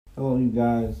Hello, you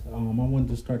guys. I wanted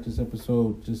to start this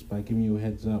episode just by giving you a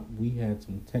heads up. We had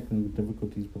some technical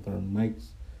difficulties with our mics,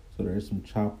 so there is some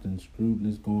chopped and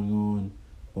screwedness going on.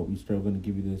 But we still going to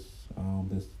give you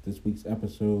this week's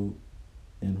episode,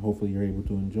 and hopefully you're able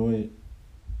to enjoy it.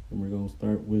 And we're going to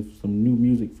start with some new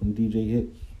music from DJ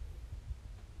Hits.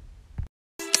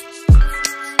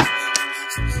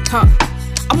 Huh.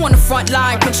 I'm on the front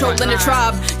line, controlling the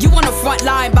tribe. You on the front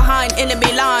line, behind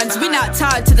enemy lines. We not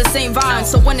tied to the same vine,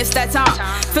 so when it's that time,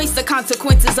 face the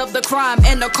consequences of the crime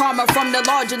and the karma from the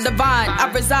large and divine.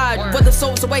 I reside where the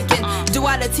souls awaken.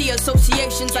 Duality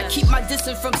associations. I keep my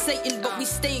distance from Satan, but we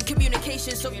stay in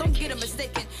communication, so don't get it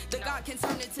mistaken. The God can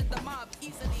turn into the mob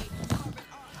easily.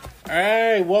 All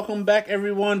right, welcome back,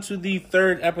 everyone, to the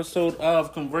third episode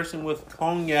of Conversing with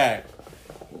Cognac.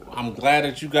 I'm glad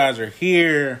that you guys are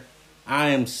here. I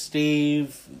am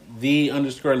Steve,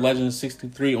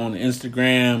 _legend63 on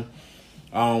Instagram.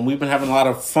 We've been having a lot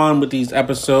of fun with these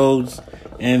episodes,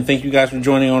 and thank you guys for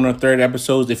joining on our third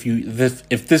episode.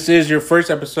 If this is your first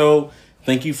episode,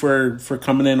 thank you for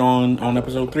coming in on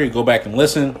episode 3. Go back and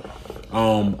listen.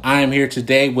 I am here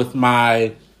today with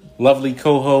my lovely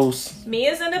co-host.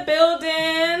 Mia's in the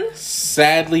building.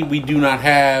 Sadly, we do not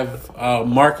have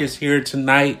Marcus here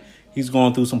tonight. He's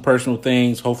going through some personal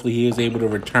things. Hopefully he is able to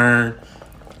return.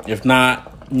 If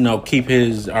not, keep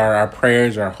our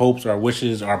prayers, our hopes, our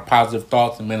wishes, our positive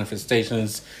thoughts and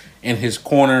manifestations in his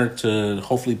corner to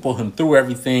hopefully pull him through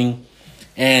everything.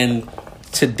 And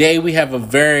today we have a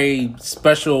very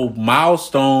special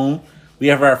milestone. We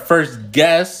have our first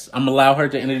guest. I'm going to allow her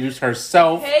to introduce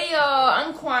herself. Hey y'all,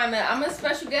 I'm Quana. I'm a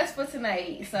special guest for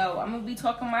tonight. So I'm going to be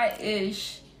talking my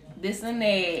ish. This and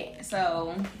that.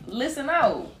 So listen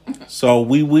out. So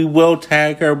we will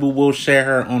tag her. We will share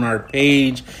her on our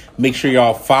page. Make sure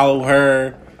y'all follow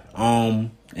her.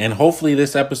 And hopefully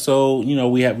this episode,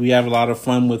 we have a lot of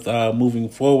fun with moving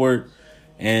forward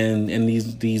and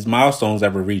these milestones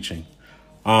that we're reaching.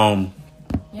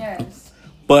 Yes.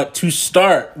 But to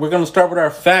start, we're gonna start with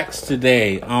our facts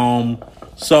today.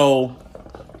 So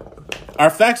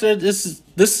our facts are this is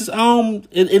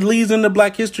it leads into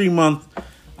Black History Month.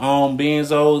 Being as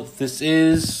though this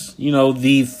is, the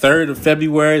 3rd of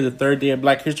February, the 3rd day of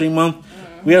Black History Month.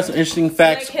 Mm-hmm. We have some interesting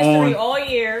facts Black history on all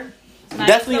year.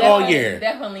 Definitely all year.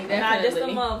 Definitely. Not just a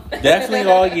month.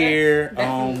 Definitely all year.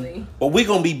 Definitely. But we're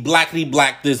gonna be blackity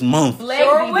black this month. Black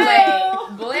Sure be will.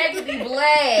 black. Black be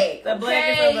black. The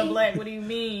blackest of the black. What do you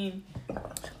mean?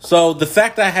 So the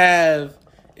fact I have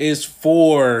is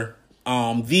for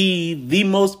the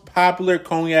most popular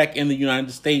cognac in the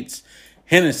United States,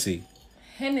 Hennessy.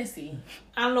 Hennessy.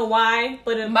 I don't know why,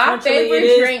 but My favorite it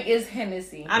is. drink is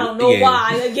Hennessy. I don't know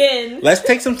why. Again, Let's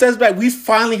take some steps back. We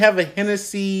finally have a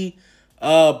Hennessy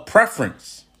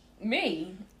preference.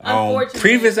 Me. Unfortunately.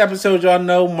 Previous episode, y'all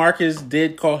know Marcus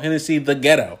did call Hennessy the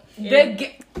ghetto. I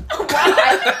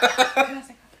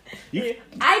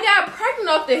got pregnant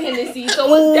off the Hennessy,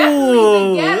 so it's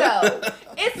definitely the ghetto.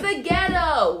 It's the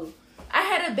ghetto. I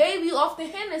had a baby off the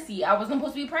Hennessy. I wasn't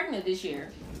supposed to be pregnant this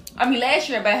year. Last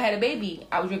year, but I had a baby.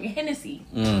 I was drinking Hennessy.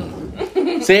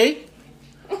 See?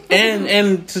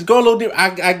 And to go a little deeper,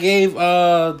 I gave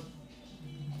I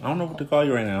don't know what to call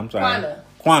you right now. I'm sorry.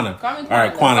 Quana. Call me Quana. All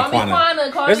right, Quana. Call me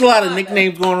Quana. Call There's me a lot of Quana.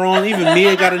 nicknames going on. Even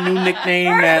Mia got a new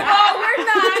nickname that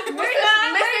We're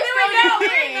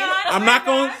not. I'm not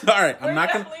going. All right, I'm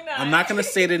definitely not. not going to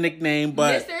say the nickname,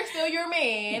 but Mr. Still Your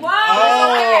Man.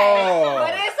 Oh.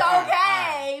 But it's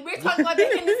okay. We're talking about the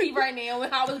Hennessy right now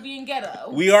and how it's being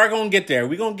ghetto. we are going to get there.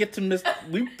 We're going to get to Miss.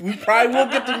 We probably will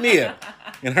get to Mia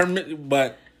and her,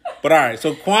 but all right.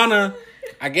 So Quana,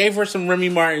 I gave her some Remy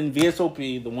Martin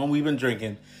VSOP, the one we've been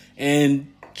drinking,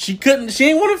 and she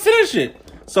didn't want to finish it.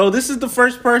 So this is the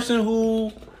first person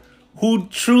who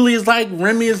truly is like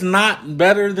Remy is not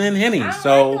better than Henny. I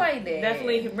So like that.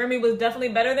 definitely, Remy was definitely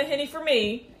better than Henny for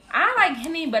me. I like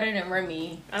Henny better than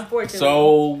Remy. Unfortunately.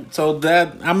 so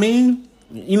that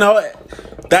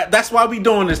that's why we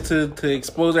doing this to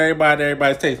expose everybody to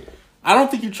everybody's taste. I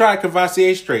don't think you tried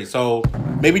Cavassier straight, so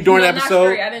maybe during the Not episode.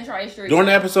 straight. I didn't try it straight. During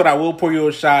the episode, I will pour you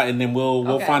a shot, and then we'll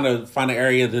Okay. find an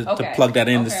area to Okay. plug that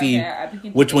in to Okay, see okay. We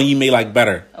can do which one that. you may like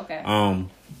better. Okay.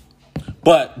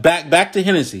 But back to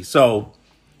Hennessy. So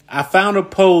I found a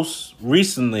post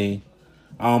recently.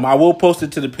 I will post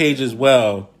it to the page as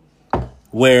well,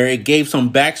 where it gave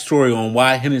some backstory on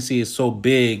why Hennessy is so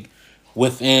big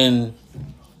within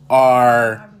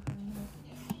our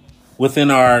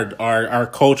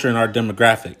culture and our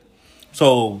demographic.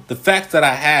 So the facts that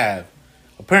I have,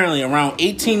 apparently around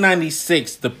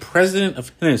 1896, the president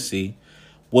of Hennessy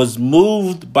was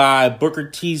moved by Booker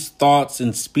T's thoughts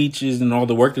and speeches and all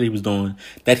the work that he was doing,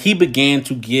 that he began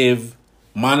to give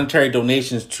monetary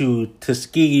donations to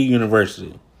Tuskegee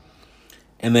University.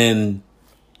 And then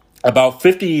about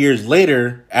 50 years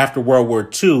later, after World War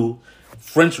II,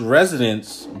 French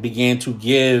residents began to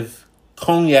give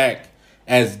cognac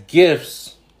as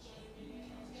gifts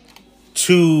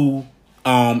to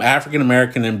African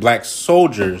American and black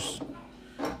soldiers.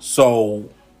 So,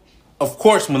 of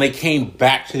course, when they came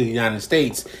back to the United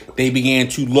States, they began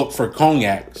to look for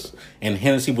cognacs. And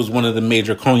Hennessy was one of the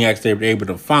major cognacs they were able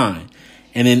to find.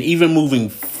 And then even moving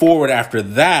forward after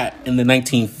that, in the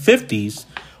 1950s,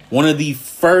 one of the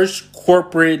first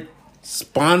corporate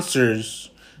sponsors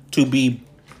to be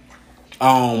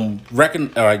to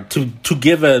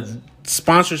give a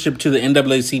sponsorship to the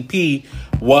NAACP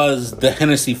was the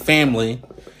Hennessy family.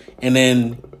 And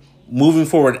then moving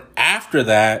forward after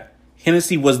that,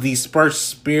 Hennessy was the first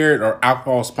spirit or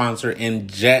alcohol sponsor in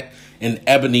Jet and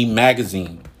Ebony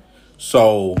magazine.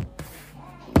 So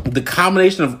the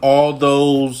combination of all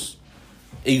those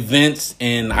events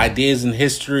and ideas in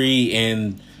history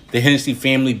and the Hennessy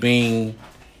family being,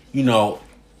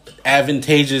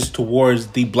 advantageous towards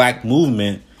the black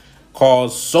movement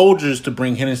caused soldiers to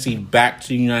bring Hennessy back to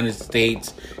the United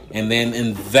States, and then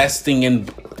investing in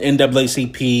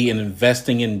NAACP and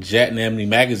investing in Jet and Ebony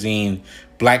magazine,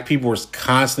 black people were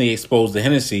constantly exposed to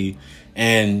Hennessy,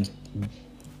 and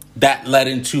that led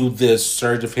into this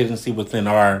surge of Hennessy within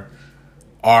our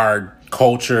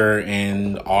culture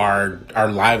and our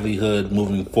livelihood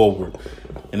moving forward.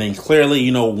 And then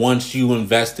clearly, once you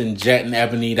invest in Jet and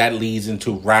Ebony, that leads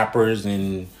into rappers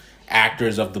and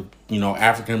actors of the,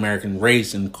 African American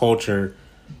race and culture,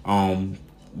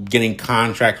 getting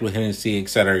contracts with Hennessy, et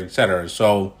cetera, et cetera.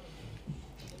 So,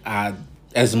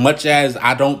 as much as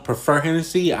I don't prefer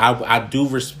Hennessy, I do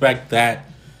respect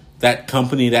that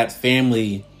company, that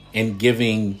family, and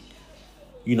giving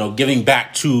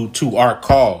back to our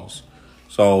cause.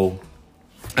 So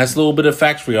that's a little bit of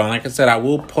facts for y'all. And like I said, I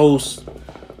will post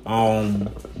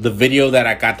the video that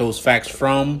I got those facts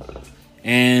from,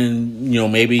 and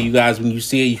maybe you guys, when you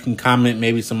see it, you can comment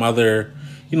maybe some other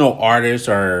artists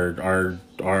or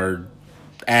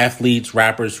athletes,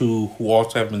 rappers who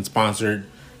also have been sponsored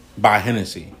by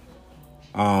Hennessy.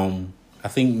 I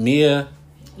think Mia,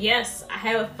 Yes, I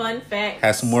have a fun fact.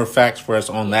 has some more facts for us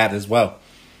on that as well.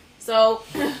 So,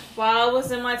 while I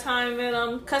was in my time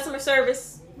in customer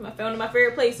service, one of my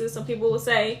favorite places, some people would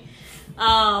say,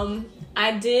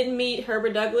 I did meet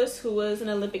Herbert Douglas, who was an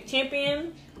Olympic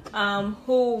champion,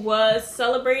 who was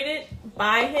celebrated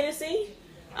by Hennessy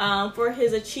for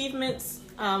his achievements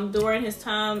during his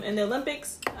time in the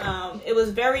Olympics. It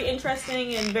was very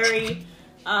interesting and very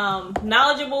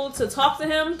knowledgeable to talk to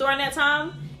him during that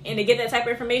time and to get that type of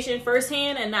information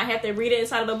firsthand and not have to read it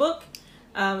inside of a book.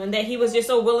 And that he was just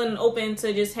so willing and open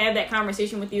to just have that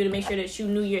conversation with you to make sure that you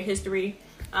knew your history.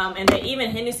 And that even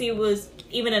Hennessy was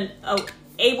even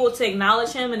able to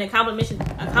acknowledge him, and the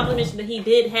accomplishment that he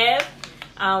did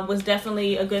have was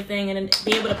definitely a good thing. And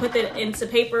be able to put that into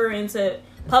paper and to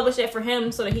publish it for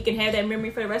him so that he can have that memory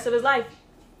for the rest of his life.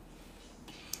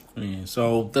 Yeah,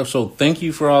 so thank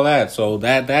you for all that. So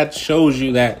that shows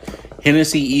you that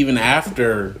Hennessy, even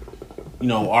after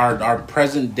our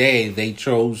present day, they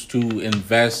chose to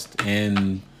invest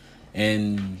and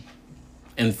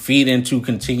feed into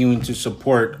continuing to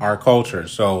support our culture.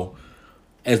 So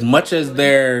as much as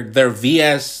their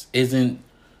VS isn't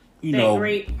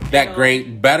that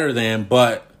great, better than,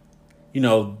 but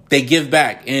they give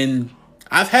back. And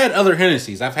I've had other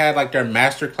Hennessy's. I've had like their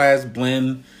masterclass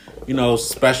blend,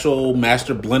 special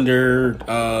master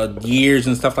blender years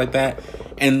and stuff like that.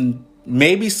 And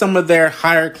maybe some of their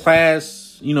higher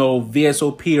class,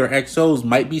 VSOP or XOs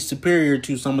might be superior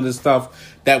to some of the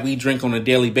stuff that we drink on a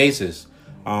daily basis.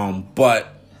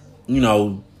 But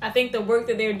I think the work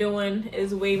that they're doing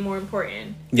is way more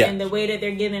important. Yeah. And the way that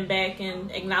they're giving back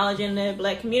and acknowledging the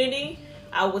black community,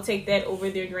 I will take that over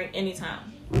their drink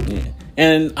anytime. Yeah.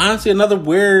 And honestly, another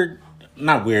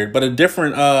a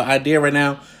different idea right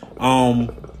now.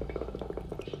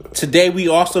 Today we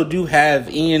also do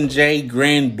have E&J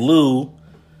Grand Blue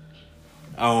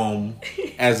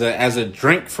as a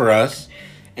drink for us,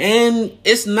 and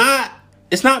it's not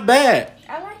bad.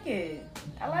 I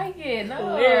like it. No,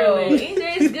 Clearly.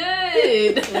 EJ's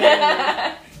good.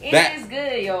 EJ's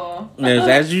good, y'all.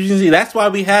 As you can see, that's why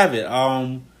we have it.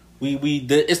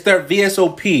 It's their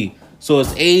VSOP, so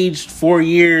it's aged 4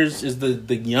 years. Is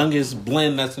the youngest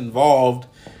blend that's involved,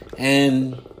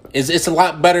 and it's a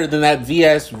lot better than that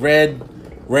VS red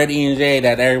E&J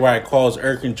that everybody calls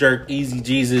Irk and Jerk Easy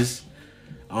Jesus.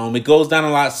 It goes down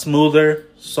a lot smoother.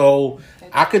 So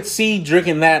I could see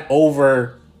drinking that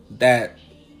over that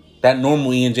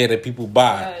normal E&J that people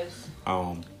buy.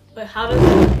 But how does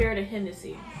it compare to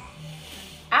Hennessy?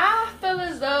 I feel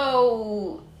as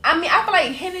though, I feel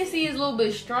like Hennessy is a little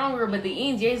bit stronger, but the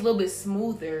E&J is a little bit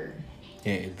smoother.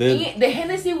 Yeah, The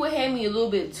Hennessy would have me a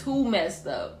little bit too messed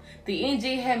up. The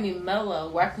E&J had me mellow,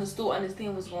 where I can still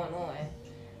understand what's going on.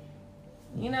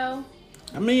 You know?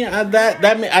 I mean, I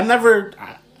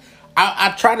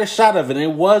tried a shot of it, and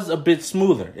it was a bit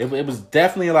smoother. It was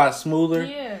definitely a lot smoother.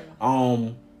 Yeah.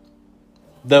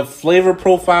 The flavor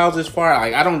profiles as far,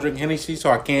 like, I don't drink Hennessy, so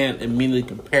I can't immediately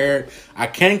compare it. I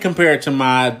can compare it to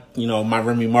my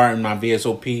Remy Martin, my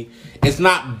VSOP. It's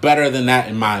not better than that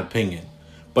in my opinion,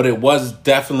 but it was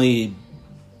definitely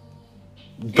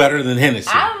better than Hennessy.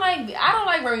 I don't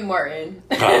like Remy Martin.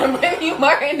 Remy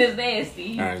Martin is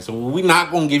nasty. All right, so we're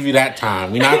not gonna give you that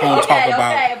time. We're not gonna talk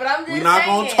about. Okay, but I'm just we're not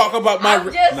gonna talk about my. I'm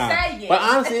just saying. But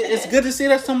honestly, it's good to see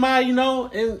that somebody,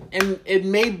 and it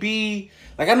may be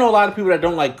like, I know a lot of people that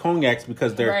don't like cognacs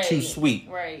because they're too sweet,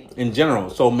 in general.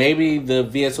 So maybe the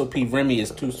VSOP Remy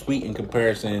is too sweet in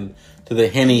comparison to the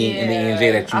Henny and the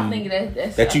E&J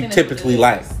that you typically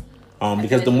like.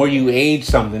 Because the more you age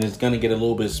something, it's gonna get a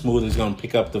little bit smoother. It's gonna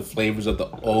pick up the flavors of the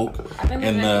oak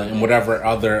and whatever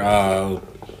other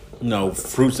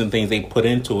fruits and things they put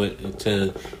into it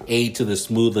to aid to the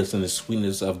smoothness and the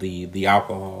sweetness of the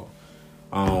alcohol.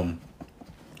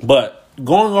 But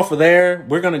going off of there,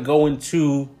 we're gonna go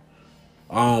into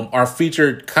our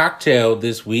featured cocktail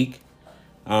this week.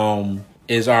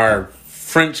 Is our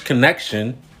French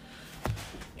Connection,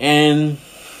 and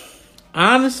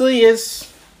honestly,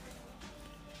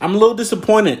 I'm a little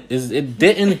disappointed. It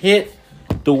didn't hit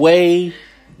the way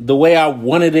I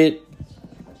wanted it.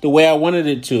 The way I wanted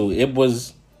it to. It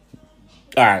was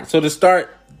all right. So to start,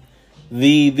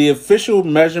 the official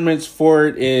measurements for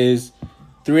it is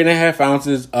 3.5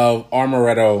 ounces of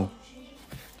Amaretto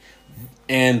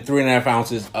and 3.5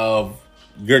 ounces of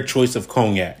your choice of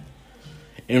cognac.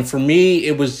 And for me,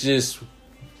 it was just,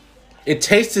 it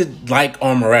tasted like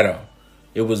Amaretto.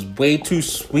 It was way too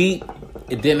sweet.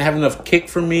 It didn't have enough kick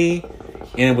for me,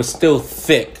 and it was still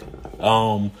thick.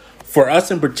 For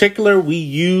us in particular, we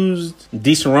used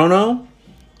Di Serono,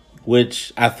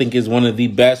 which I think is one of the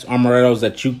best Amarettos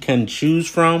that you can choose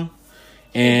from.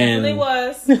 And it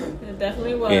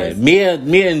definitely was. Yeah,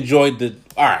 Mia enjoyed the.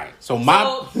 All right, so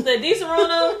the Di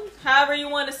Serono, however you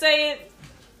want to say it,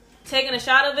 taking a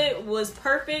shot of it was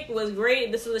perfect, was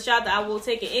great. This is a shot that I will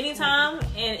take at any time,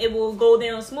 and it will go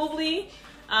down smoothly.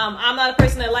 I'm not a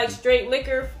person that likes straight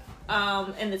liquor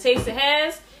and the taste it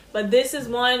has, but this is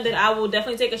one that I will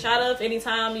definitely take a shot of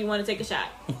anytime you want to take a shot.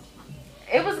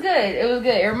 It was good.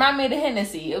 It reminded me of the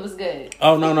Hennessy. It was good.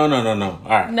 Oh, no. All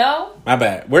right. No? My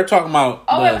bad. We're talking about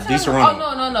the Di Serono.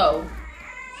 Oh, no.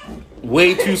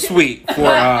 Way too sweet for...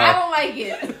 I don't like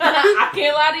it. I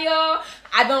can't lie to y'all.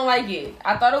 I don't like it.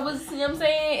 I thought it was, you know what I'm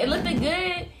saying? It looked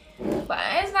good, but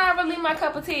it's not really my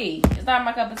cup of tea. It's not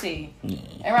my cup of tea. Yeah.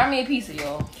 It reminded me of pizza,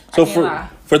 y'all. So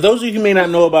for those of you who may not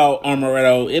know about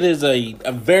Amaretto, it is a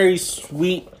very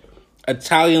sweet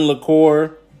Italian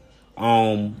liqueur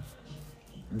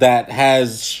that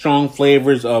has strong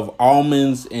flavors of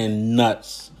almonds and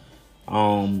nuts.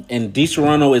 And Di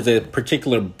Serono is a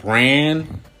particular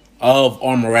brand of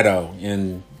Amaretto,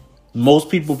 and most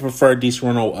people prefer Di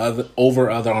Serono over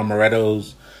other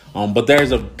Amarettos. But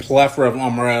there's a plethora of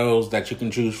Amarettos that you can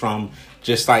choose from,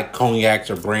 just like cognacs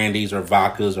or brandies or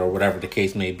vodkas or whatever the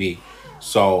case may be.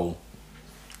 So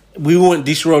we want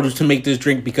Di Serono to make this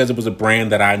drink because it was a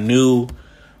brand that I knew.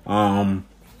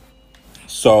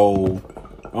 So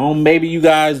maybe you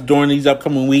guys during these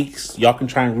upcoming weeks, y'all can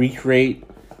try and recreate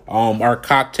our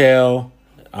cocktail,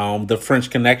 the French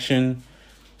Connection,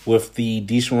 with the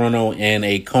Di Serono and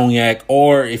a cognac.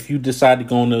 Or if you decide to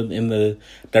go in the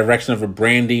direction of a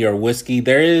brandy or whiskey,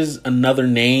 there is another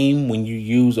name when you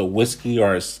use a whiskey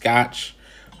or a scotch.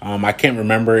 I can't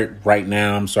remember it right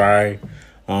now. I'm sorry.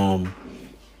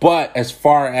 But as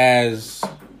far as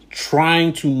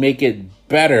trying to make it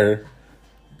better,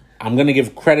 I'm going to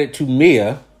give credit to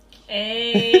Mia.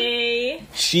 Hey.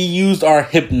 She used our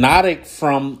Hypnotic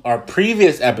from our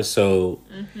previous episode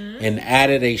and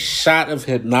added a shot of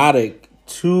Hypnotic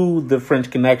to the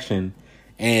French Connection,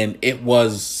 and it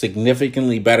was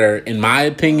significantly better, in my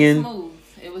opinion.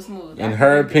 It was smooth. In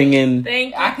her opinion.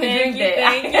 Thank you. I can drink that.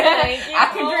 I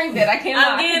can drink that. I can't.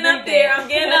 I'm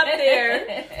getting up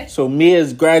there. So Mia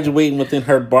is graduating within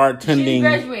her bartending. She's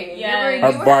graduating.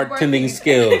 Yeah. Her bartending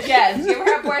skills. Yes, give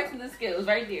her bartending skills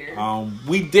right there.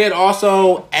 We did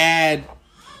also add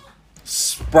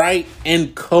Sprite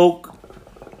and Coke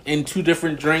in two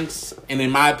different drinks, and in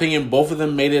my opinion, both of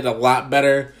them made it a lot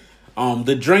better.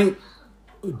 The drink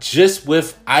just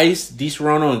with ice,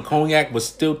 Disaronno, and cognac was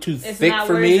still too thick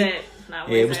for me.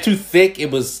 It was too thick.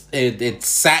 It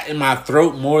sat in my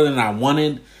throat more than I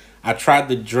wanted. I tried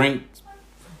to drink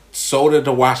soda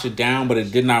to wash it down, but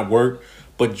it did not work.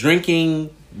 But drinking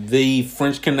the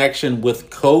French Connection with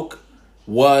Coke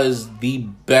was the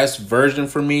best version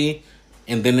for me.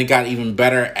 And then it got even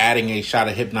better adding a shot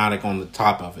of Hypnotic on the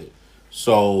top of it.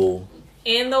 So...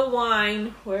 And the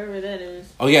wine, wherever that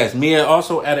is. Oh, yes. Mia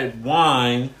also added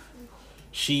wine.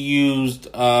 She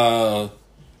used the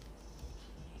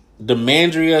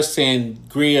Mandria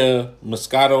Sangria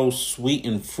Moscato Sweet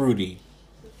and Fruity.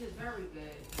 Which is very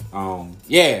good.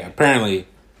 Yeah, apparently.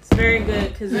 It's very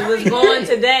good because it was going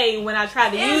today when I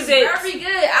tried to use it. It's very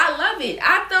good. I love it.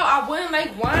 I thought I wouldn't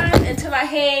like wine until I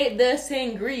had the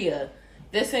sangria.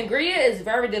 The sangria is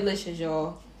very delicious,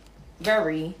 y'all.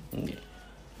 Very. Yeah.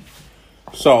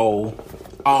 So,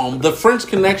 the French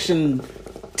Connection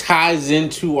ties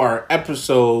into our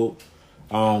episode.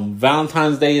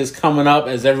 Valentine's Day is coming up,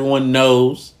 as everyone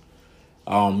knows.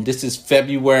 This is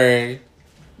February.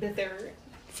 The 3rd.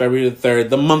 February the 3rd,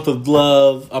 the month of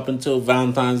love up until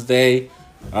Valentine's Day.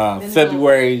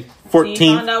 February 14th.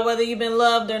 You find out whether you've been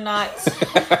loved or not.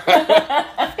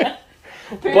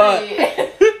 But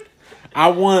I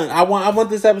want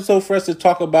this episode for us to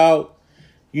talk about,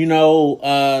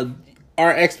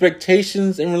 our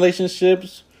expectations in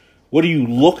relationships. What are you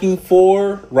looking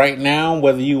for right now?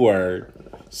 Whether you are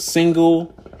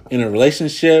single, in a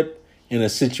relationship, in a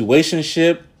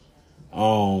situationship,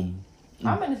 I'm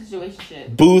in a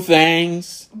situationship. boo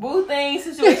things,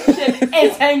 situationship,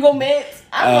 entanglement.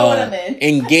 I know what I'm in.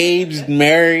 engaged,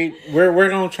 married. We're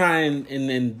gonna try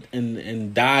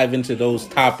and dive into those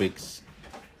topics.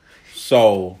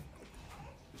 So,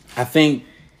 I think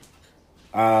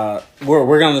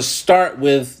we're gonna start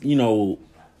with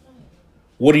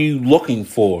what are you looking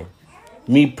for?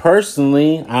 Me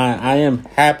personally, I am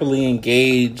happily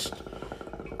engaged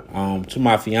to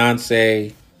my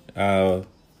fiance.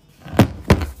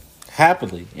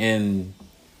 Happily, and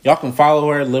y'all can follow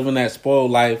her living that spoiled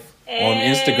life on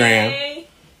Instagram.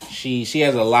 She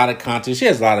has a lot of content. She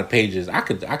has a lot of pages. I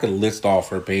could list off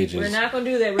her pages. We're not gonna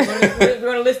do that. We're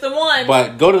gonna list them one.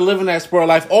 But go to Living That Spoiled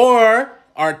Life, or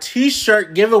our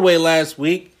T-shirt giveaway last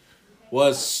week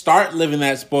was Start Living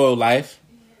That Spoiled Life.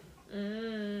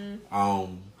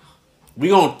 We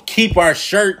gonna keep our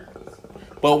shirt,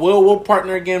 but we'll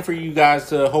partner again for you guys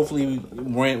to hopefully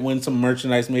win some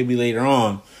merchandise maybe later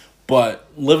on. But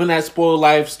Living That Spoiled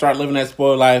Life, Start Living That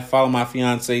Spoiled Life. Follow my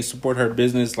fiance, support her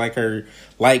business,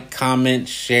 comment,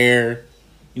 share,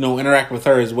 interact with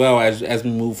her as well as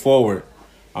we move forward.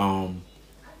 So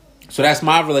that's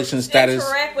my relationship status.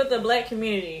 Interact with the black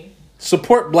community.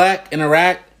 Support black,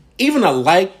 interact, even a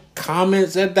like,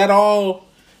 comments, that all,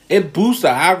 it boosts the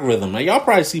algorithm. Like, y'all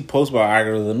probably see posts about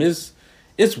algorithm.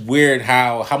 It's weird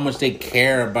how much they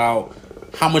care about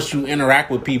how much you interact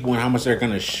with people and how much they're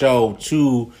going to show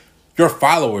to your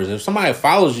followers. If somebody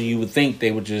follows you, you would think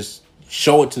they would just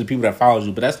show it to the people that follows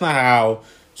you. But that's not how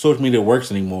social media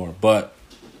works anymore. But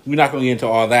we're not going to get into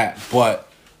all that. But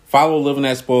follow Living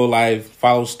That Spoiled Life.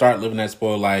 Follow Start Living That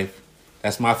Spoiled Life.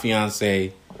 That's my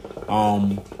fiance. But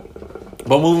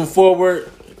moving forward,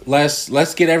 let's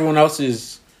get everyone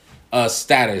else's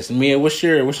status. Mia, what's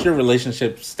your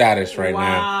relationship status right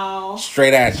now?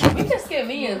 Straight at you. We can skip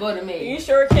Mia and go to me. You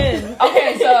sure can.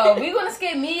 Okay, so we're gonna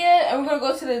skip Mia and we're gonna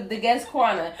go to the guest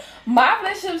corner. My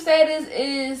relationship status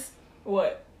is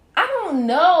what? I don't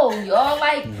know, y'all.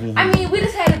 Like, I mean, we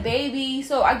just had a baby,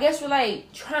 so I guess we're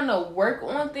trying to work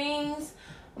on things,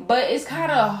 but it's kind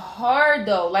of hard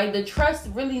though. Like, the trust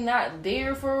really not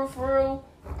there for real.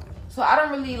 So I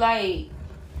don't really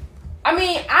I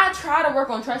mean, I try to work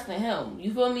on trusting him.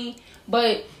 You feel me?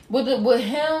 But with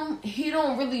him, he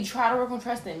don't really try to work on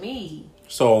trusting me.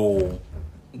 So,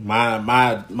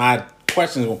 my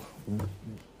question is,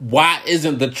 why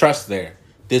isn't the trust there?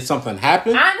 Did something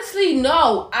happen? Honestly,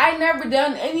 no. I never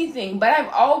done anything, but I've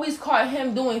always caught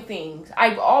him doing things.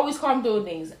 I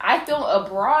filmed a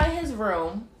bra in his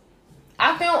room.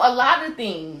 I filmed a lot of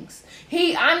things.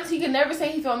 He honestly could never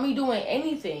say he felt me doing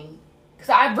anything. Because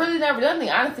I've really never done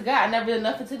anything. Honest to God, I never did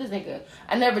nothing to this nigga.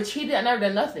 I never cheated. I never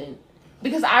done nothing.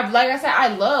 Because I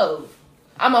love.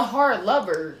 I'm a hard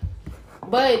lover.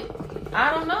 But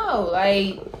I don't know.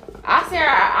 I say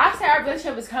our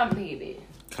relationship is complicated.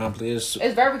 It's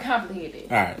very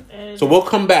complicated. All right. So we'll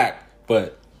come back.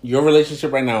 But your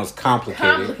relationship right now is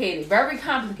complicated. Very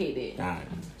complicated. All right.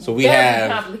 So we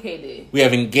have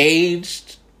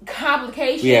engaged,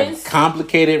 Complications. We have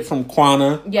Complicated from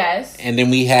Quana. Yes. And then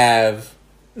we have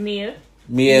Mia.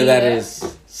 Mia that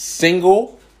is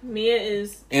single. Mia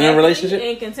is in a relationship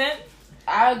and content.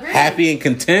 I agree. Happy and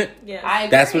content. Yes. I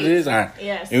agree. That's what it is. All right.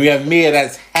 Yes. And we have Mia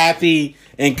that's happy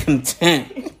and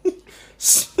content.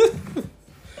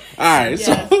 All right. Yes.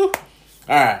 So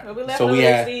all right. But we left So a we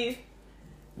little have Steve.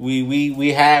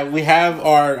 we have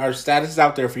our status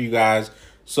out there for you guys.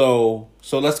 So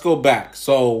let's go back.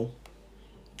 So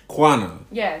Quana.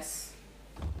 Yes.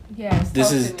 Yes.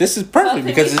 This is perfect Talk to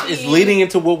because me. it's leading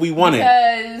into what we wanted.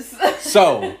 Because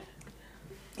So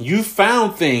you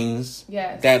found things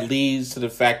yes. that leads to the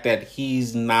fact that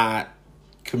he's not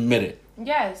committed.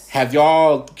 Yes. Have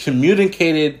y'all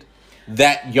communicated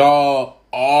that y'all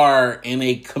are in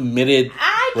a committed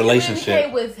I relationship?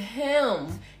 communicate with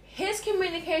him. His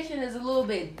communication is a little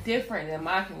bit different than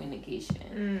my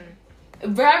communication.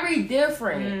 Very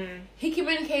different. He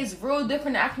communicates real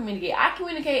different than I communicate. I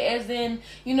communicate as in,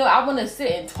 I want to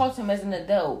sit and talk to him as an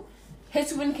adult.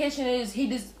 His communication is he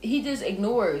just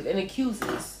ignores and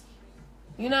accuses.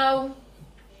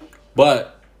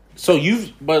 But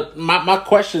my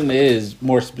question is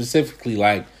more specifically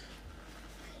like,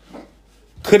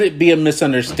 could it be a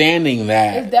misunderstanding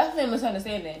that It's definitely a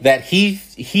misunderstanding. that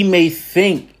he may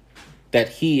think that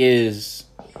he is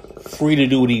free to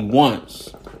do what he wants,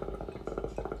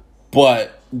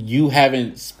 but you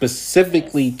haven't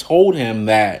specifically told him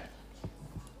that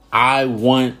I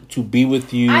want to be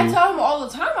with you, I tell him all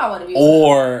the time I want to be with him.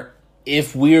 or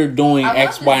if we're doing I love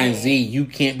X, this Y, and man. Z, you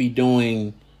can't be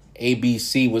doing A, B,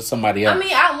 C with somebody else. I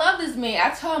mean, I love this man.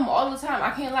 I tell him all the time. I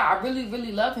can't lie. I really,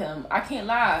 really love him. I can't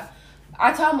lie.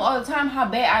 I tell him all the time how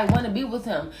bad I want to be with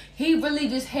him. He really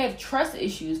just had trust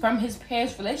issues from his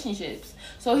past relationships.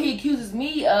 So he accuses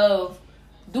me of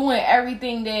doing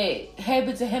everything that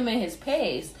happened to him in his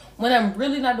past when I'm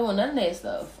really not doing none of that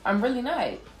stuff. I'm really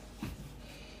not.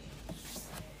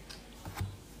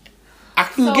 I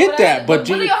can So get that, but what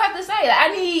do y'all have to say? Like, I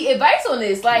need advice on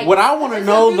this. Like, what I want to this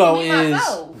know confusing though me is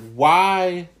myself.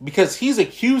 why, because he's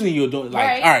accusing you of doing like,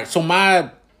 Right. all right. So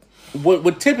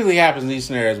what typically happens in these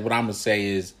scenarios, what I'm gonna say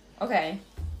is, Okay.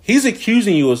 he's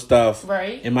accusing you of stuff,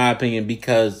 Right. in my opinion,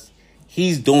 because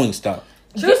he's doing stuff.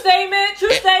 True statement. True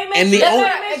statement. and the true only-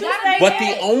 statement, true But But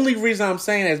statement. the only reason I'm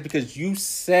saying that is because you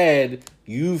said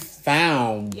you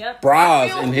found Yep. bras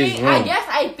Filmed in his me. room. Yes,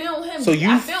 I filmed him. So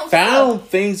you I filmed found stuff.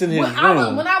 things in his when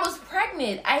room. when I was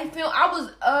pregnant, I was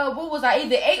what was I,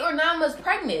 either 8 or 9 months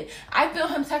pregnant. I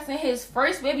filmed him texting his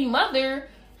first baby mother.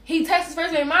 He texted his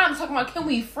first baby mom talking about, can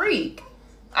we freak?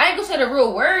 I ain't gonna say the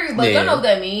real word, but Yeah. you know what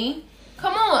that mean.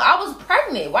 Come on, I was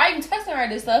pregnant. Why are you texting her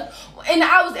this stuff? And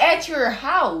I was at your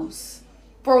house.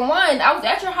 For one, I was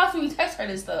at your house when you text her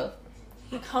this stuff.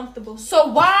 He comfortable. So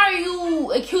why are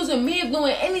you accusing me of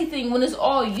doing anything when it's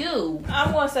all you?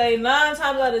 I'm gonna say 9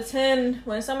 times out of 10,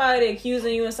 when somebody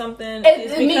accusing you of something,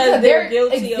 It's it's because because they're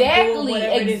guilty of exactly, doing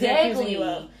whatever it is they're accusing you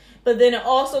exactly. of. But then it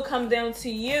also comes down to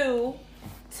you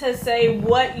to say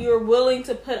what you're willing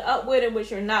to put up with and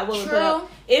what you're not willing to put True, up.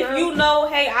 If true. you know,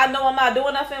 hey, I know I'm not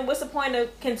doing nothing, what's the point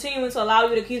of continuing to allow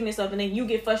you to accuse me of something and then you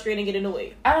get frustrated and get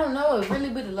annoyed? I don't know. It really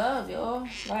be the love, y'all.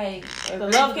 Like, it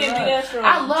really love be can't be that strong.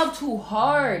 I love too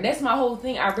hard. That's my whole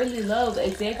thing. I really love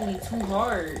exactly too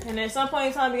hard. And at some point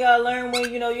in time, you gotta learn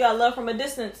when you gotta love from a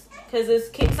distance, because it's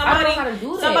I don't somebody. know how to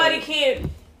do that. Somebody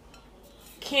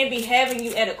can't be having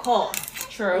you at a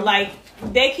cost. True. Like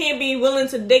they can't be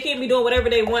doing whatever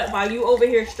they want while you over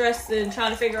here stressed and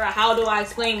trying to figure out how do I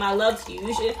explain my love to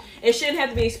you. It shouldn't have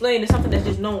to be explained. It's something that's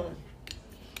just known.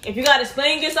 If you gotta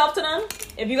explain yourself to them,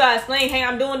 if you gotta explain, hey,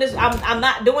 I'm doing this, I'm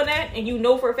not doing that, and you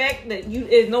know for a fact that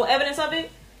there's no evidence of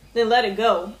it, then let it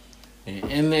go.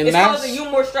 and It's that's causing you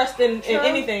more stress than True.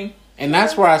 anything. and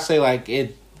that's where I say like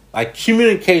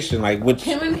communication, like which.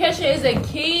 Communication is a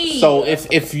key. So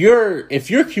if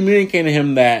you're communicating to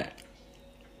him that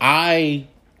I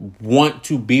want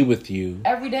to be with you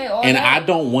every day, all and day. I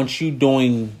don't want you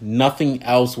doing nothing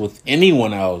else with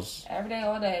anyone else, Every day,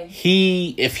 all day.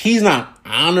 if he's not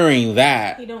honoring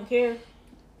that, He don't care.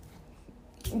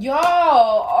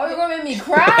 Y'all, you're gonna make me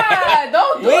cry.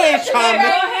 Don't do We it ain't to me trying to-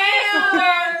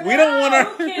 right now. we don't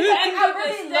want You to. can exit I the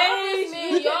really stage. love this man,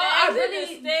 You can y'all. I exit really-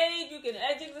 the stage. You can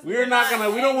exit the stage. We're not gonna.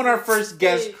 We don't want our first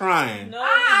guest crying. No,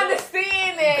 I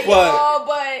understand that, But- y'all,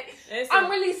 but Listen, I'm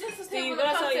really sensitive Steve, when what it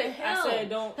I comes tell to you? him. I said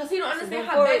don't. Because he don't understand Don't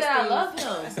how pour bad it, that I Steve. love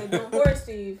I him. said don't pour it,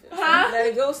 Steve. I said, Huh? let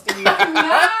it go, Steve.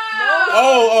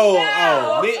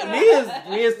 Oh. Mia's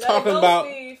Let it talking go, about.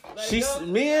 Steve. Let it She's go.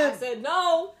 Mia. I said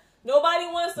no. Nobody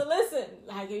wants to listen.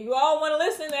 Like you all want to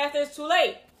listen after it's too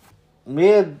late.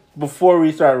 Mia, before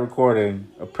we start recording,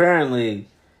 apparently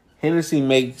Hennessy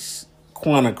makes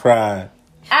Quanah cry.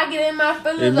 I get in my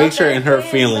feelings. It makes her in her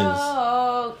feelings.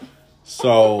 Dog.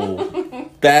 So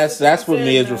that's what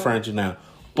Mia's referring to now.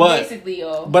 But basically,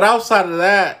 y'all. But outside of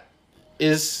that,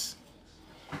 it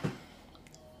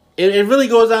really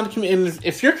goes down to and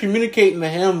if you're communicating to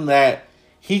him that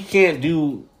he can't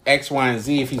do X, Y, and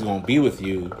Z if he's gonna be with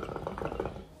you,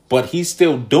 but he's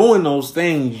still doing those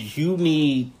things, you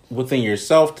need within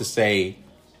yourself to say,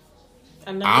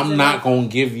 I'm not gonna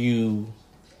give you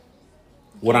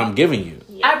what I'm giving you.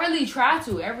 Yeah. I really try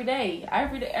to every day.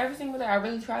 Every single day, I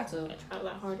really try to. I try a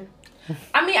lot harder.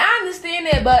 I mean, I understand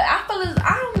that, but I feel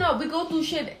I don't know. We go through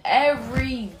shit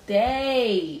every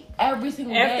day. Every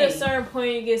single day. After a certain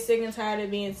point, you get sick and tired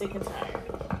of being sick and tired.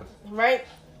 Right?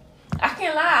 I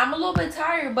can't lie. I'm a little bit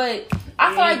tired, but I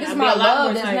feel like it's my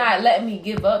love that's not letting me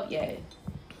give up yet.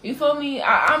 You feel me?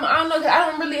 I don't know. I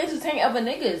don't really entertain other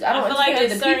niggas. I feel like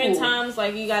at certain times,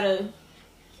 like, you gotta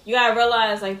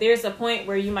realize, like, there's a point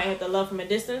where you might have to love from a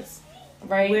distance.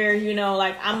 Right. Where, you know,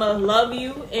 like, I'm gonna love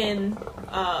you and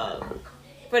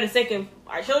for the sake of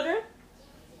our children.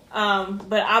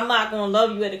 But I'm not gonna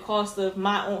love you at the cost of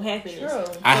my own happiness. True.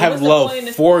 I have love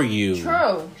for you.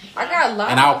 True. I got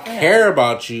love. And I'll care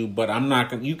about you, but I'm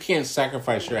not gonna. You can't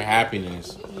sacrifice your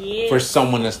happiness for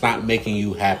someone that's not making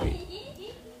you happy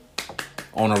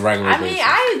on a regular basis. I mean,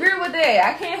 I agree with that.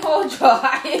 I can't hold y'all.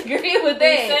 I agree with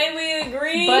that. We say we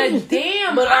agree, but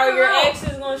damn, but are your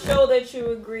exes gonna show that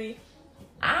you agree?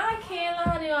 I can't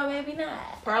lie to y'all. Maybe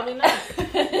not. Probably not.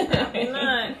 Probably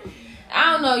not.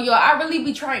 I don't know, y'all. I really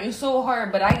be trying so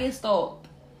hard, but I get stopped.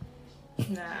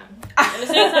 Nah. At the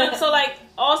same time, so, like,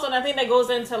 also, and I think that goes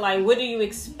into, like, what do you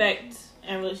expect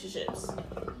in relationships?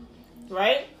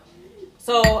 Right?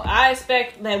 So, I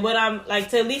expect that what I'm, like,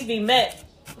 to at least be met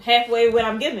halfway what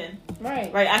I'm giving.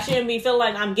 Right. Right. I shouldn't be feel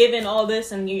like I'm giving all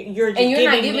this and you're just giving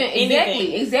not giving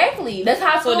anything. Exactly. That's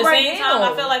how I feel right now. So at the same time,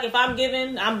 I feel like if I'm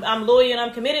giving, I'm loyal and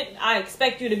I'm committed, I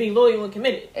expect you to be loyal and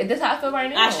committed. That's how I feel right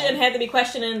now. I shouldn't have to be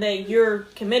questioning that you're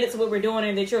committed to what we're doing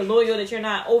and that you're loyal, that you're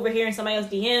not overhearing somebody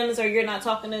else's DMs or you're not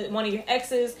talking to one of your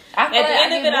exes. At the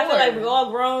end of it, I feel like we're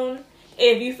all grown.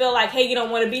 If you feel like, hey, you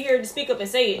don't want to be here, just speak up and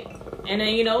say it. And then,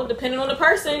 you know, depending on the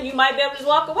person, you might be able to just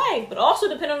walk away. But also,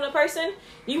 depending on the person,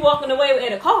 you walking away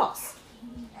at a cost.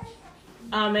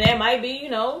 And that might be, you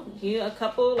know, a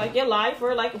couple, like, your life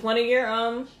or, like, one of your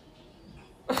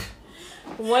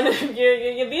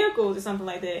vehicles or something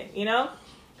like that, you know?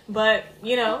 But,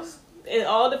 you know, it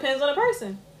all depends on the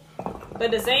person. But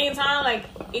at the same time, like,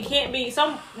 it can't be,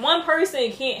 one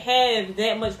person can't have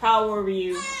that much power over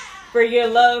you for your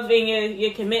love and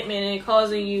your commitment and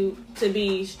causing you to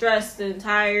be stressed and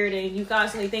tired and you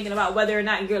constantly thinking about whether or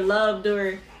not you're loved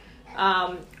or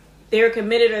they're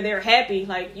committed or they're happy.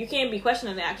 Like, you can't be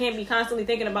questioning that. I can't be constantly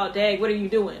thinking about, Dag, what are you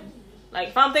doing? Like,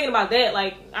 if I'm thinking about that,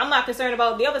 like, I'm not concerned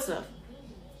about the other stuff.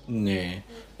 Yeah.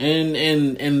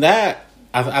 And that,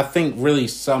 I think, really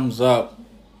sums up,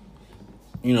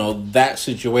 you know, that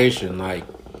situation. Like,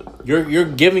 you're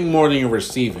giving more than you're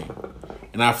receiving.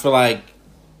 And I feel like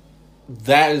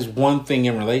that is one thing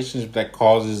in relationships that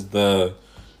causes the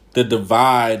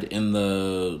divide and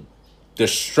the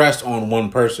stress on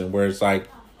one person, where it's like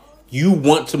you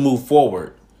want to move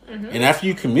forward, and after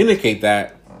you communicate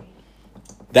that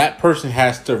person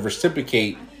has to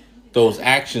reciprocate those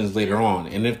actions later on,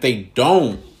 and if they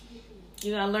don't,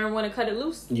 you gotta learn when to cut it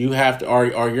loose. You have to,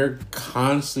 or you're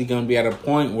constantly gonna be at a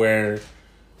point where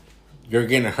you're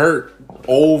getting hurt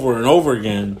over and over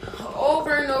again.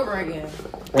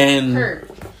 And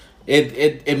hurt.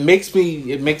 It makes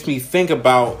me think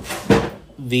about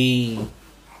the,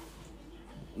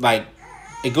 like,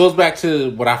 it goes back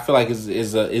to what I feel like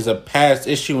is a past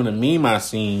issue in a meme I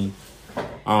seen,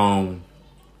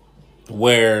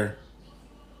 where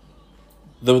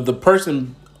the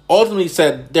person ultimately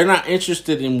said they're not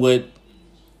interested in what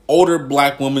older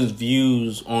black women's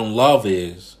views on love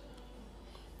is,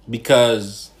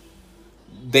 because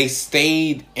they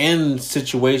stayed in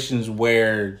situations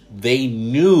where they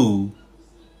knew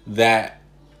that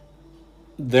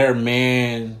their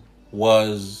man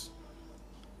was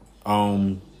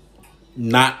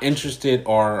not interested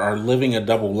or living a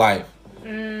double life.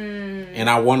 And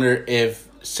I wonder if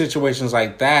situations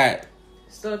like that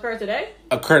still occur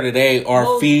today or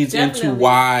most feeds definitely into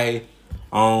why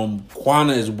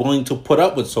Quanah is willing to put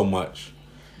up with so much.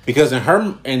 Because in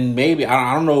her, and maybe,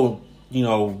 I don't know, you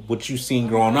know, what you've seen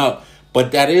growing up,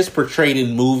 but that is portrayed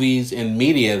in movies and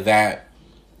media, that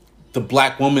the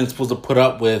black woman is supposed to put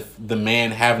up with the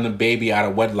man having a baby out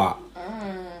of wedlock.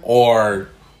 Or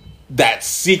that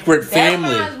secret family.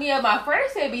 That reminds me of my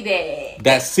first baby dad.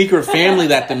 That secret family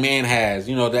that the man has.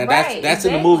 You know, that's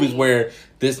exactly. in the movies where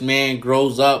this man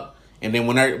grows up And then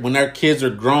when their kids are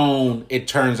grown, it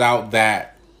turns out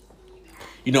that,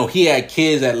 you know, he had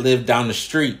kids that lived down the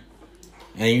street.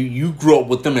 And you grew up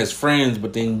with them as friends,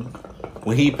 but then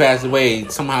when he passed away,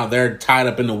 somehow they're tied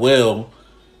up in the will.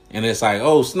 And it's like,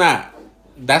 oh, snap.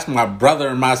 That's my brother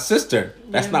and my sister.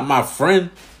 That's not my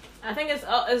friend. I think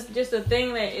it's just a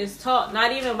thing that is taught,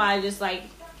 not even by just like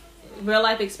real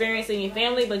life experience in your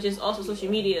family, but just also social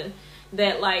media.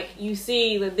 That like you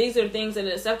see that these are things that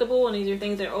are acceptable and these are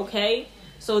things that are okay.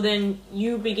 So then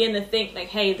you begin to think like,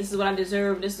 hey, this is what I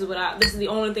deserve. This is the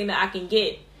only thing that I can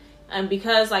get. And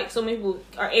because like so many people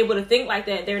are able to think like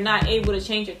that, they're not able to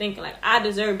change their thinking. Like, I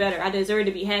deserve better. I deserve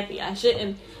to be happy. I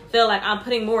shouldn't feel like I'm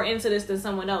putting more into this than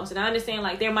someone else. And I understand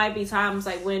like there might be times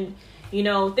like when, you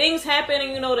know, things happen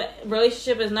and, you know, the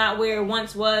relationship is not where it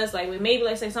once was. Like, when maybe,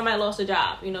 let's say, somebody lost a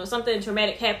job. You know, something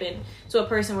traumatic happened to a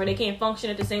person where they can't function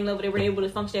at the same level they were able to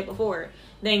function at before.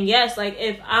 Then, yes, like,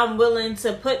 if I'm willing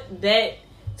to put that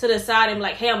to the side and be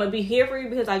like, hey, I'm going to be here for you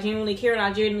because I genuinely care and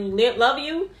I genuinely love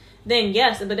you, then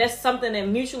yes. But that's something that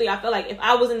mutually, I feel like if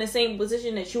I was in the same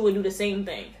position, that you would do the same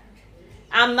thing.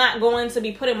 I'm not going to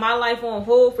be putting my life on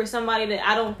hold for somebody that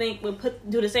I don't think would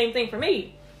do the same thing for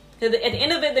me. Because at the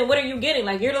end of it, then what are you getting?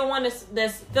 Like, you're the one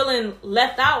that's feeling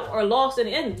left out or lost in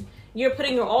the end. You're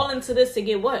putting your all into this to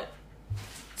get what?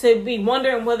 To be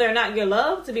wondering whether or not you're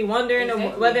loved? To be wondering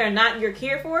whether or not you're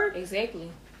cared for? Exactly.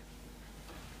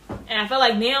 And I feel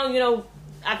like now, you know,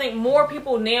 I think more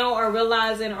people now are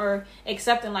realizing or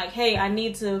accepting like, hey, I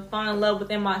need to find love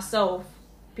within myself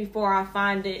before I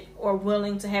find it or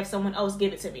willing to have someone else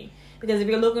give it to me. Because if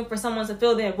you're looking for someone to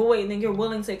fill that void, then you're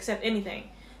willing to accept anything.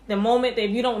 The moment that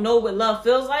if you don't know what love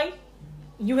feels like,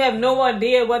 you have no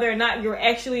idea whether or not you're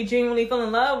actually genuinely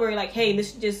feeling love, or like, hey,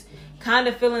 this is just kind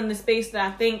of filling the space that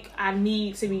I think I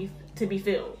need to be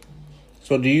filled.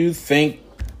 So do you think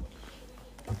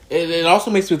it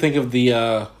also makes me think of the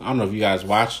I don't know if you guys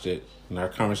watched it, and our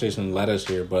conversation led us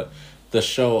here, but the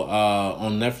show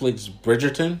on Netflix,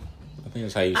 Bridgerton, I think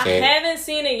that's how you say it. I haven't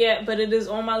seen it yet, but it is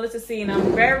on my list to see, and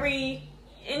I'm very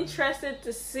interested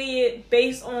to see it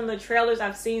based on the trailers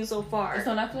I've seen so far. It's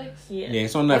on Netflix? Yeah,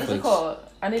 it's on Netflix. What is it called?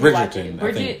 I need Bridgerton, to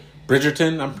watch it.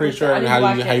 Bridgerton, I'm pretty sure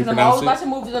how you pronounce I'm always watching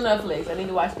movies on Netflix. I need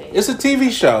to watch that. It's a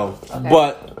TV show, okay.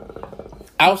 But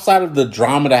outside of the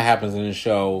drama that happens in the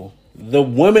show, the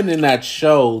women in that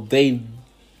show,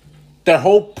 their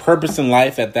whole purpose in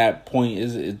life at that point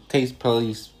is it takes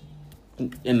place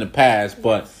in the past,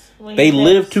 but they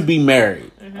live to be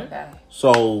married. Mm-hmm. Okay.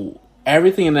 So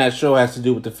everything in that show has to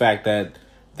do with the fact that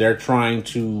they're trying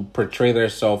to portray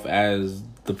themselves as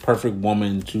the perfect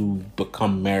woman to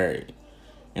become married.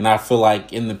 And I feel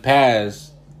like in the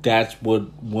past, that's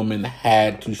what women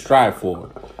had to strive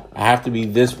for. I have to be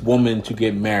this woman to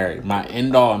get married. My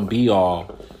end all and be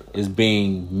all is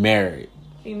being married.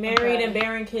 Be married and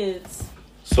bearing kids.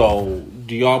 So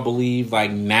do y'all believe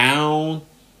like now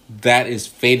that is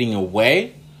fading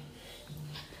away?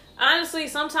 Honestly,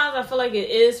 sometimes I feel like it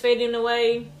is fading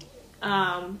away.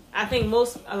 I think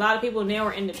a lot of people now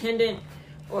are independent,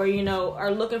 or, you know,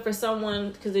 are looking for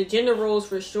someone, because the gender roles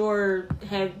for sure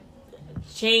have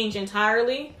changed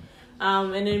entirely.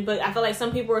 But I feel like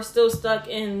some people are still stuck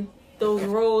in those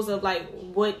roles of like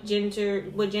what gender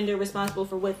responsible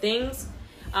for what things,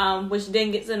 which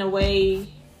then gets in the way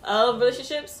of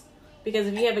relationships. Because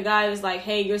if you have a guy who's like,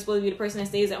 hey, you're supposed to be the person that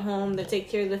stays at home, that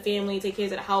takes care of the family, take care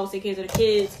of the house, take care of the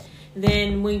kids,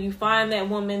 then when you find that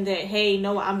woman that, hey,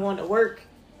 no, I'm going to work,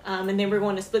 and then we're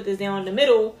going to split this down in the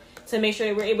middle to make sure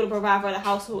that we're able to provide for the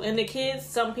household and the kids,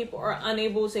 some people are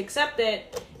unable to accept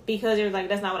that because they're like,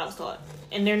 that's not what I was taught.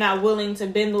 And they're not willing to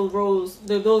bend those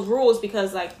rules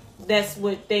because, like, that's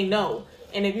what they know.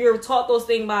 And if you're taught those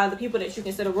things by the people that you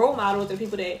consider role models, the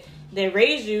people that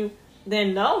raised you,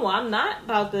 then no, I'm not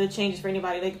about to change this for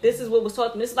anybody. Like, this is what was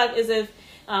taught to me. It's like as if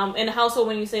in the household,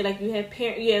 when you say like you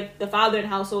have the father in the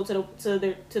household to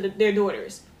their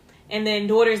daughters, and then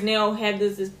daughters now have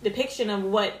this depiction of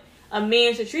what a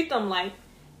man should treat them like.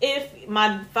 If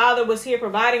my father was here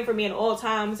providing for me at all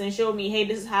times and showed me, hey,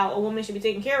 this is how a woman should be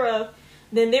taken care of,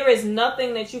 then there is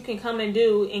nothing that you can come and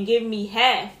do and give me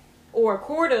half or a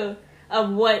quarter of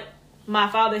what my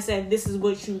father said, this is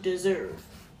what you deserve.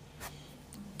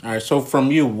 All right, so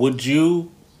from you,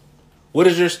 what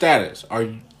is your status?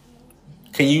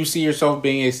 Can you see yourself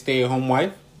being a stay-at-home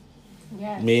wife?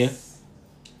 Yes.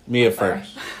 Mia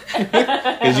first.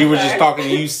 Because you were just talking,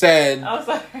 you said, I'm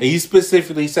sorry. You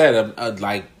specifically said,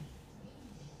 like,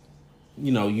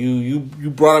 you know, you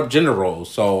brought up gender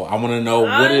roles. So I want to know,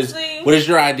 honestly, what is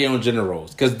your idea on gender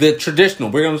roles? Because we're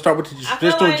going to start with the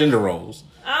traditional like, gender roles.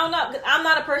 I don't know. I'm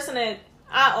not a person that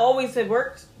I always have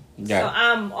worked. Yeah. So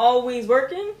I'm always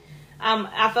working.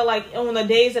 I feel like on the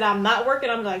days that I'm not working,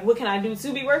 I'm like, what can I do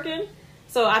to be working?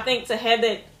 So I think to have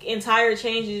that entire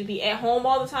change to be at home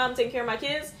all the time, taking care of my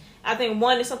kids, I think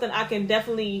one is something I can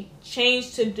definitely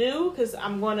change to do because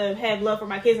I'm going to have love for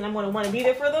my kids and I'm going to want to be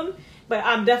there for them. But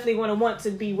I'm definitely going to want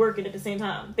to be working at the same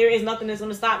time. There is nothing that's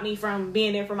going to stop me from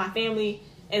being there for my family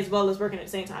as well as working at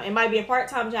the same time. It might be a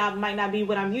part-time job. It might not be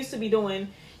what I'm used to be doing,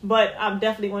 but I'm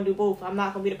definitely going to do both. I'm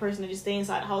not going to be the person to just stay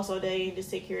inside the house all day and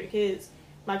just take care of the kids.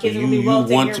 My kids are going to be well taken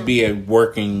care of. You want to be a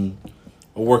working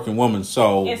woman,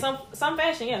 so in some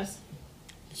fashion, yes.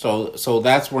 So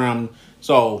that's where I'm.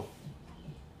 So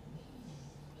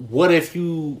what if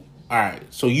you? All right.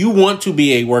 So you want to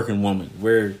be a working woman.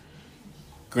 Where,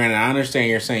 granted, I understand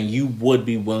you're saying you would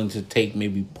be willing to take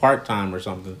maybe part-time or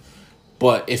something.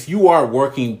 But if you are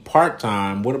working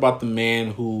part-time, what about the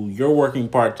man who you're working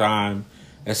part-time?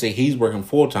 Let's say he's working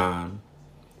full-time,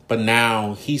 but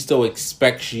now he still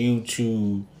expects you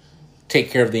to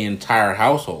take care of the entire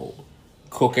household.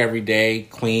 Cook every day,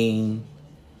 clean.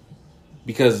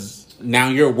 Because now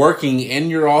you're working and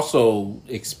you're also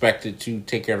expected to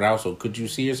take care of the household. Could you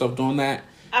see yourself doing that?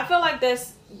 I feel like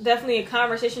that's definitely a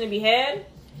conversation to be had.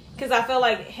 Because I feel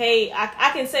like, hey,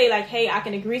 I can say like, hey, I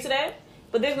can agree to that.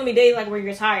 But there's going to be days like where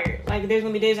you're tired. Like there's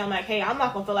going to be days I'm like, hey, I'm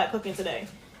not going to feel like cooking today.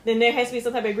 Then there has to be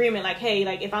some type of agreement like, hey,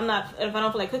 like if I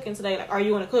don't feel like cooking today, like are you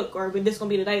going to cook? Or is this going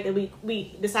to be the night that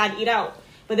we decide to eat out?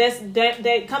 But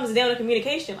that comes down to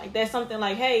communication. Like that's something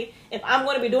like, hey, if I'm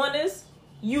going to be doing this,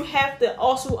 you have to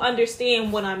also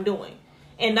understand what I'm doing.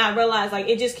 And not realize like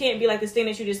it just can't be like this thing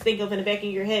that you just think of in the back of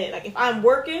your head. Like if I'm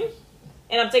working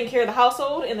and I'm taking care of the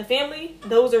household and the family,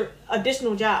 those are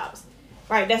additional jobs.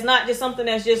 Right, that's not just something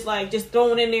that's just like just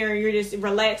thrown in there and you're just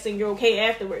relaxing, you're okay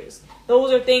afterwards.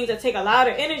 Those are things that take a lot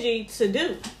of energy to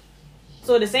do.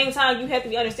 So at the same time, you have to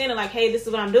be understanding like, hey, this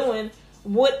is what I'm doing.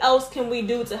 What else can we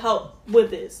do to help with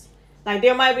this? Like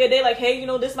there might be a day like, hey,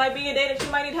 this might be a day that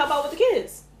you might need help out with the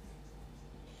kids.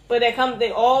 But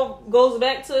that all goes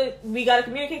back to we got to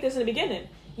communicate this in the beginning.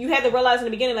 You have to realize in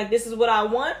the beginning like this is what I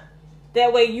want.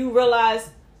 That way you realize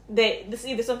that this is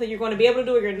either something you're going to be able to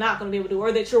do or you're not going to be able to do,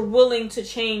 or that you're willing to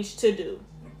change to do.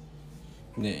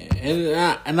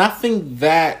 Yeah, and I think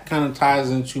that kind of ties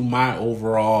into my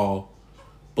overall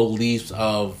beliefs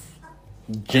of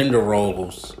gender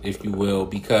roles, if you will,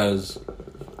 because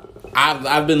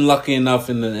I've been lucky enough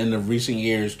in the recent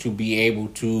years to be able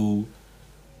to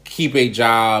keep a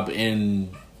job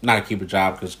not keep a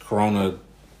job because Corona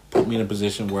put me in a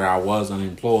position where I was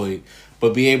unemployed,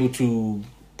 but be able to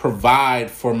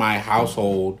provide for my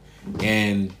household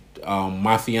and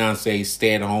my fiance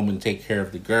stay at home and take care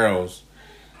of the girls.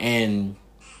 And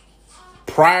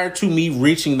prior to me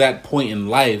reaching that point in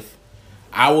life,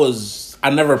 I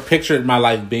never pictured my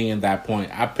life being at that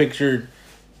point. I pictured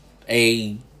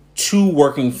a 2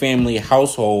 working family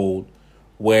household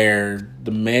where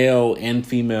the male and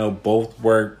female both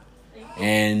worked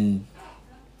and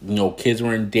kids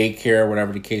were in daycare,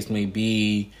 whatever the case may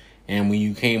be, and when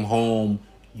you came home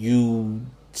you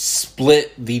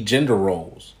split the gender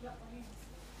roles.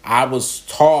 I was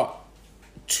taught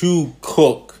to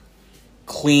cook,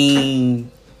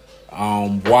 clean,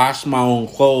 wash my own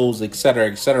clothes,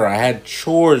 etc., etc. I had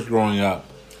chores growing up.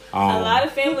 A lot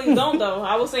of families don't, though.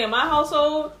 I would say in my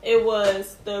household, it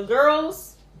was the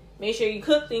girls, make sure you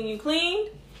cooked and you cleaned.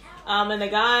 And the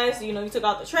guys, you took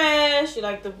out the trash, you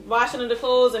like the washing of the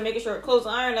clothes and making sure clothes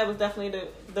are ironed. That was definitely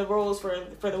the roles for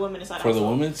the women inside the household. For the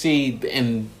women, see,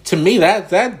 and to me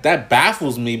that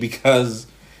baffles me because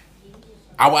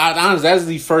I honestly, that's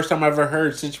the first time I've ever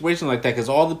heard a situation like that. Because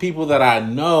all the people that I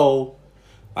know,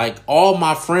 like all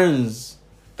my friends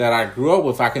that I grew up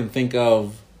with, I can think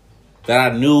of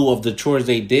that I knew of the chores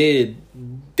they did.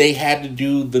 They had to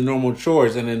do the normal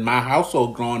chores, and in my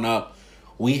household growing up,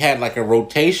 we had like a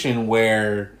rotation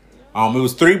where it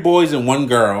was 3 boys and 1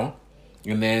 girl.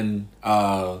 And then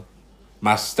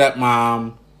my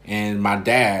stepmom and my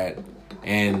dad.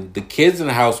 And the kids in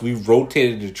the house, we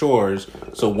rotated the chores.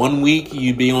 So 1 week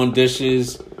you'd be on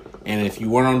dishes. And if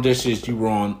you weren't on dishes, you were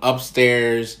on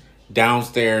upstairs,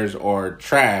 downstairs, or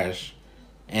trash.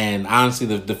 And honestly,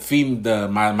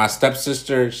 my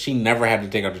stepsister, she never had to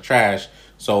take out the trash.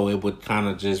 So it would kind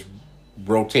of just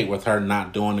rotate with her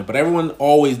not doing it, but everyone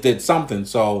always did something.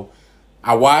 So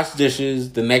I washed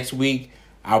dishes. The next week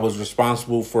I was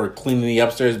responsible for cleaning the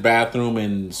upstairs bathroom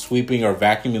and sweeping or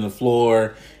vacuuming the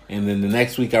floor, and then the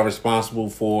next week I was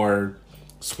responsible for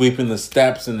sweeping the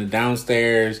steps and the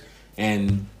downstairs,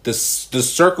 and the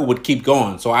circle would keep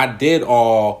going. So I did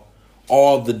all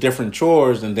the different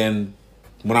chores, and then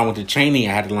when I went to Cheney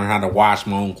I had to learn how to wash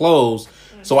my own clothes.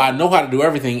 So I know how to do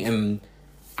everything. And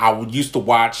used to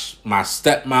watch my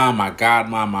stepmom, my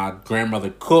godmom, my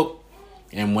grandmother cook.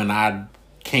 And when I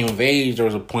came of age, there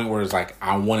was a point where it's like,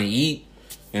 I want to eat.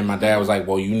 And my dad was like,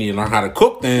 well, you need to learn how to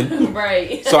cook then.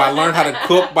 Right. So I learned how to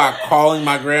cook by calling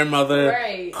my grandmother,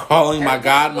 Right. calling my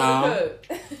godmom.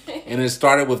 And it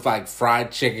started with like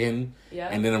fried chicken. Yeah.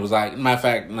 And then it was like, matter of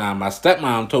fact, my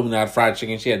stepmom told me that I had fried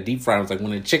chicken. She had deep fried. I was like,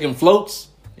 when the chicken floats,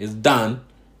 it's done.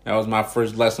 That was my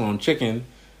first lesson on chicken.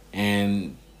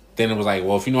 And then it was like,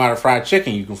 well, if you know how to fry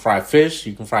chicken, you can fry fish,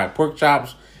 you can fry pork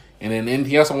chops. And then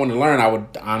anything else I wanted to learn, I would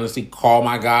honestly call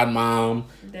my godmom,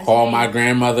 call my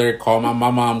grandmother, call my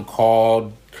mom,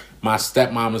 call my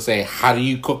stepmom and say, how do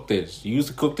you cook this? You used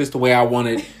to cook this the way I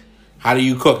wanted. How do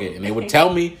you cook it? And they would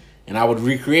tell me, and I would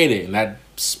recreate it. And that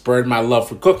spurred my love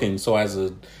for cooking. So as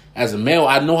a male,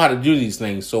 I know how to do these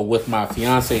things. So with my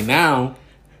fiance now,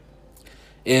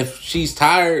 if she's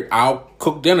tired, I'll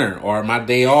cook dinner. Or my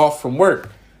day off from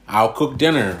work, I'll cook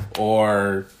dinner.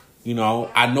 Or, you know,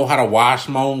 I know how to wash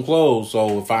my own clothes.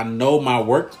 So if I know my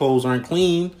work clothes aren't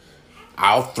clean,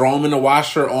 I'll throw them in the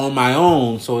washer on my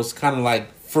own. So it's kind of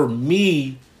like, for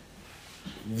me,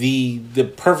 the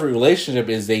perfect relationship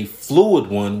is a fluid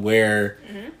one where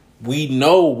we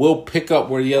know we'll pick up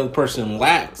where the other person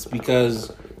lacks.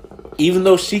 Because even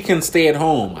though she can stay at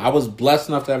home, I was blessed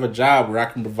enough to have a job where I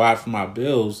can provide for my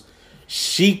bills.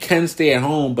 She can stay at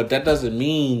home, but that doesn't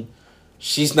mean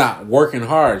she's not working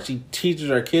hard. She teaches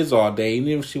her kids all day.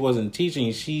 Even if she wasn't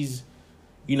teaching, she's,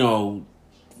 you know,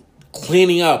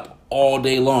 cleaning up all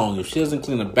day long. If she doesn't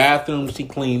clean the bathroom, she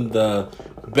cleaned the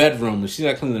bedroom. If she's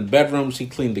not cleaning the bedroom, she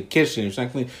cleaned the kitchen. If she's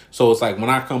not clean, so it's like when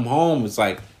I come home, it's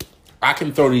like I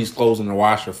can throw these clothes in the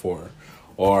washer for her.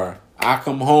 Or I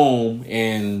come home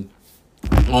and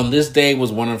on this day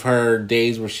was one of her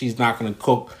days where she's not going to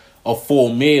cook a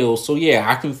full meal. So yeah,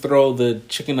 I can throw the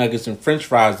chicken nuggets and french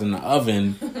fries in the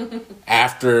oven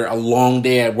after a long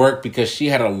day at work because she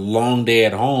had a long day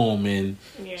at home and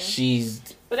she's...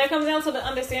 But that comes down to the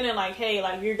understanding, like, hey,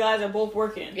 like, you guys are both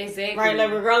working. Exactly. Right?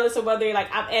 Like, regardless of whether,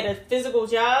 like, I'm at a physical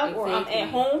job or I'm at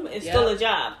home, it's still a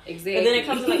job. Exactly. And then it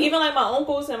comes to, like, even, like, my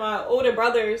uncles and my older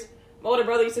brother used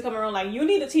to come around, like, you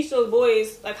need to teach those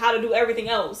boys, like, how to do everything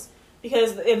else.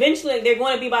 Because eventually they're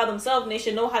going to be by themselves and they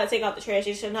should know how to take out the trash.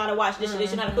 They should know how to wash dishes. They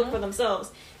should know how to cook for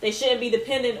themselves. They shouldn't be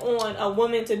dependent on a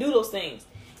woman to do those things.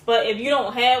 But if you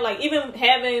don't have, like, even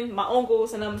having my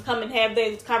uncles and them come and have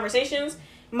these conversations,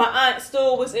 my aunt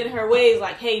still was in her ways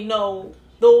like, hey, no,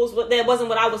 that wasn't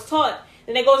what I was taught.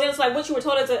 Then it goes into like what you were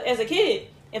taught as a kid.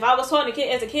 If I was taught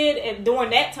as a kid and during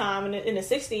that time in the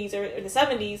 60s or the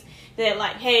 70s that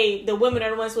like, hey, the women are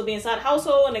the ones supposed to be inside the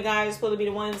household and the guys are supposed to be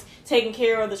the ones taking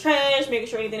care of the trash, making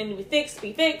sure anything needs to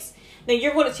be fixed, then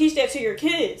you're going to teach that to your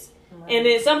kids. Right. And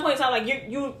then at some point in time,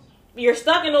 like you're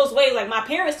stuck in those ways. Like my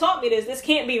parents taught me this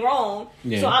can't be wrong.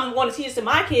 Yeah. So I'm going to teach it to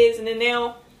my kids. And then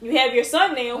now you have your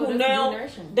son now who now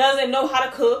doesn't know how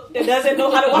to cook, that doesn't know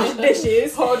how to wash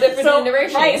dishes. Whole different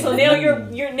generation. Right. So now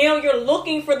you're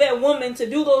looking for that woman to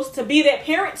do those, to be that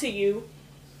parent to you.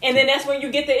 And then that's when you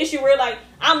get the issue where like,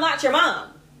 I'm not your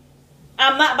mom.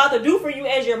 I'm not about to do for you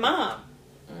as your mom.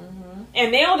 Mm-hmm.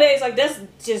 And nowadays, like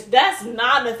that's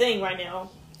not the thing right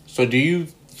now. So you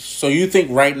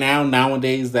think right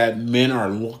nowadays that men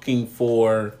are looking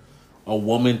for a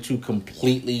woman to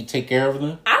completely take care of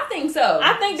them? I think so.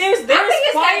 I think there's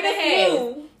quite a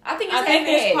few. I think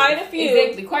there's quite a few.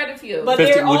 Exactly, quite a few. But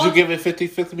 50, would you give it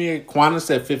 50-50 me? Quana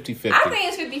said 50-50. I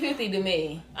think it's 50-50 to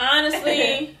me.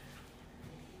 Honestly,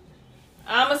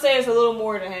 I'm going to say it's a little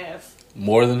more than half.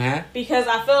 More than half? Because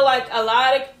I feel like a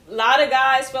lot of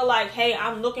guys feel like, hey,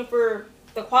 I'm looking for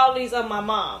the qualities of my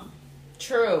mom.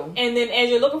 True. And then as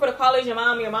you're looking for the qualities of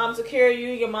your mom took care of you,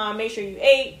 your mom made sure you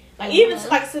ate. Like even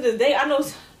like to this day, I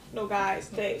know guys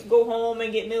that go home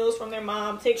and get meals from their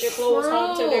mom, take their clothes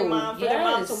home to their mom for their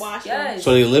mom to wash them.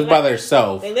 So they live by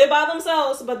themselves. They live by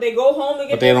themselves, but they go home and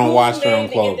get. But they don't wash their own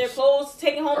clothes. They get their clothes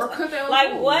taken home. Or cook their own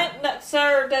like food. what, no,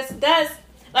 sir? That's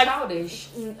like childish.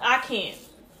 I can't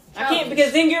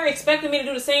because then you're expecting me to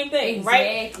do the same thing, exactly.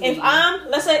 Right? If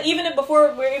let's say even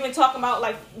before we're even talking about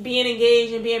like being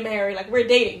engaged and being married, like we're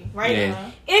dating, right?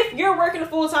 Yeah. If you're working a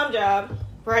full-time job,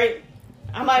 right?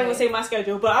 I'm not even gonna say my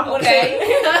schedule, but I'm gonna say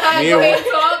talk your ish.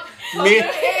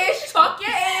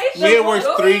 Mia works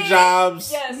 3 jobs.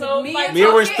 Yeah, so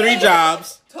Mia works 3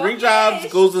 jobs. 3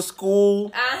 jobs, goes to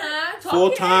school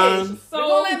full time. So we're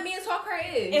gonna let Mia talk her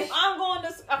ish. If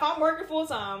I'm working full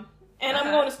time and I'm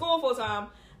going to school full time,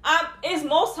 it's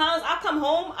most times I come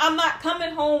home, I'm not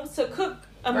coming home to cook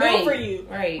a meal for you.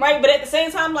 Right. But at the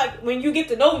same time, like when you get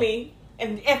to know me,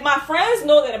 and if my friends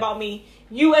know that about me,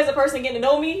 you as a person getting to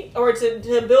know me or to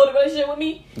build a relationship with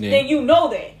me, then you know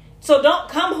that. So don't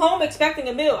come home expecting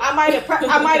a meal. I might have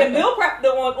meal prepped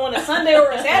on a Sunday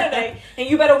or a Saturday, and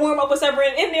you better warm up whatever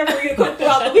in there for you to cook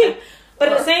throughout the week. But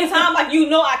at the same time, like,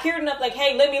 I cared enough, like,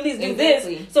 hey, let me at least do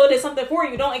this, so there's something for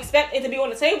you. Don't expect it to be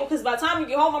on the table, because by the time you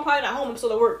get home, I'm probably not home. I'm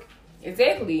still at work.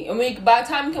 Exactly. I mean, by the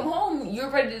time you come home, you're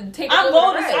ready to take. I'm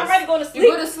ready to go to sleep.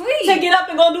 You go to sleep to get up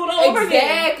and go do it all over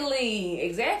again.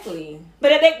 Exactly.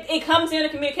 But it comes into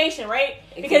communication, right?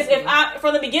 Because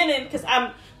from the beginning, because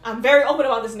I'm very open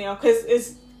about this now, because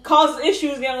it's causes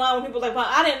issues getting along with people like, well,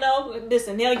 I didn't know this,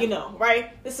 and now you know,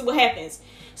 right? This is what happens.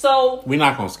 So we're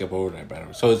not gonna skip over that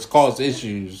battle. So it's caused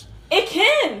issues. It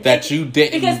can you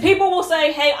didn't, because people will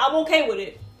say, "Hey, I'm okay with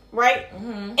it," right?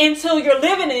 Mm-hmm. Until you're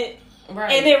living it,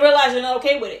 right? And then realize you're not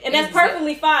okay with it, and that's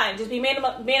perfectly fine. Just be man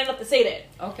enough to say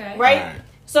that, okay? Right?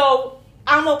 So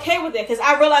I'm okay with it because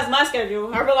I realize my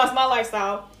schedule, I realize my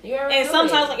lifestyle, and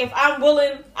sometimes like if I'm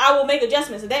willing, I will make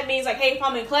adjustments. And that means like, hey, if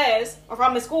I'm in class or if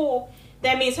I'm in school.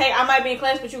 That means, hey, I might be in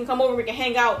class, but you can come over, we can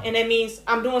hang out. And that means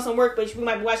I'm doing some work, but we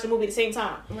might be watching the movie at the same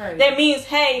time. Right. That means,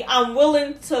 hey, I'm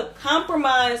willing to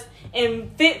compromise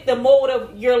and fit the mold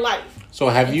of your life. So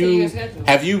have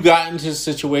you gotten to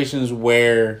situations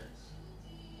where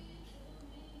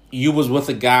you was with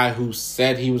a guy who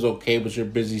said he was okay with your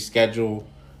busy schedule,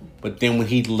 but then when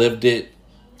he lived it,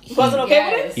 he wasn't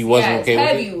okay with it? He wasn't okay with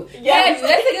it? Have you?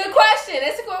 That's a good question.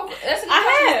 That's a good question.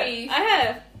 I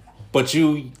have. But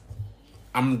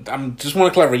I'm just want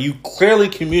to clarify. You clearly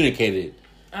communicated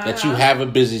that you have a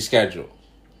busy schedule.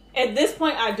 At this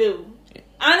point, I do.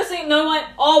 Honestly, no one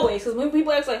always, because when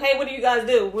people ask like, "Hey, what do you guys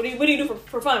do? What do you do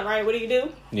for fun? Right? What do you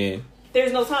do?" Yeah.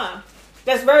 There's no time.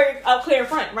 That's very clear in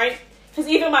front, right? Because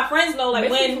even my friends know like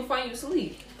when for fun you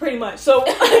sleep. Pretty much. So,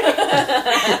 so even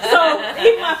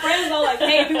my friends know like,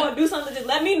 "Hey, if you want to do something, just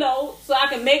let me know so I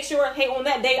can make sure. Hey, on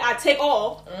that day I take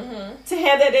off to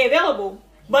have that day available."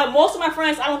 But most of my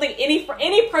friends, I don't think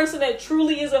any person that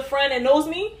truly is a friend and knows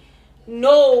me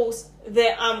knows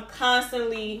that I'm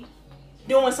constantly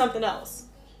doing something else,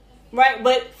 right?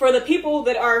 But for the people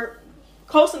that are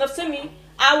close enough to me,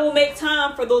 I will make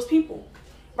time for those people,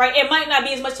 right? It might not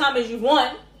be as much time as you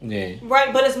want,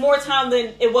 right? But it's more time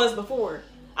than it was before.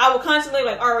 I will constantly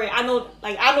like, all right, I know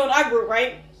in our group,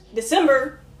 right?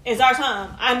 December is our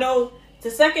time. I know for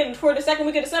the second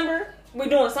week of December, we're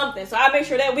doing something. So I make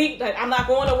sure that week, like, I'm not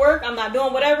going to work, I'm not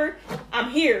doing whatever, I'm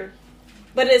here.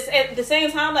 But it's at the same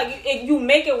time, like, you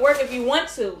make it work if you want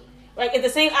to. Like, at the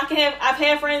same, I've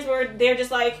had friends where they're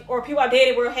just like, or people I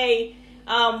dated where, hey,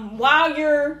 while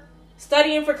you're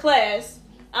studying for class,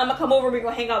 I'm going to come over and we're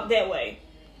going to hang out that way.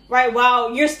 Right?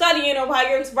 While you're studying or while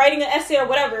you're writing an essay or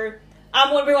whatever,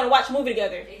 we're going to watch a movie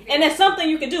together. And that's something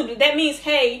you can do. That means,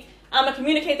 hey, I'm going to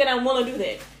communicate that I'm willing to do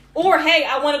that. Or, hey,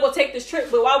 I want to go take this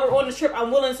trip, but while we're on this trip, I'm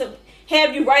willing to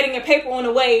have you writing a paper on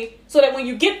the way so that when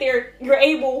you get there, you're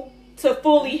able to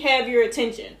fully have your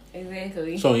attention.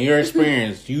 Exactly. So in your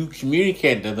experience, you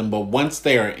communicate to them, but once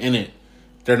they are in it,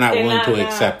 they're not willing to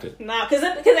accept it. Nah, because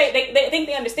they think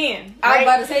they understand. Right? I was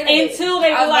about to say that. Until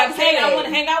they go like, hey, I want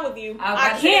to hang out with you.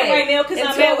 I can't right now because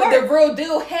I'm at work. The real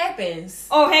deal happens.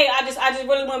 Oh, hey, I just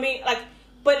really want to be, like,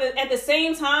 but at the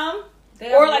same time,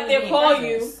 or like they'll call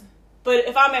you. But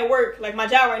if I'm at work, like my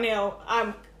job right now,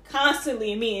 I'm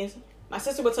constantly, my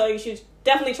sister will tell you, she's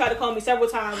definitely tried to call me several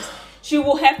times. She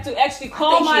will have to actually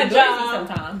call my job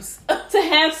sometimes to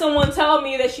have someone tell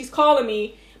me that she's calling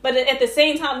me. But at the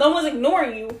same time, no one's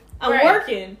ignoring you. I'm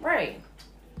working. Right.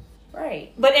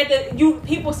 But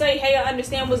people say, hey, I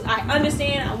understand.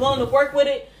 I'm willing to work with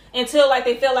it until like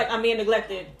they feel like I'm being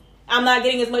neglected. I'm not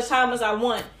getting as much time as I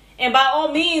want. And by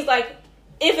all means, like,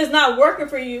 if it's not working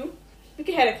for you, we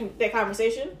can have that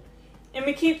conversation, and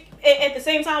we keep at the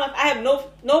same time. Like, I have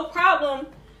no problem,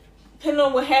 depending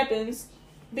on what happens,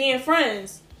 being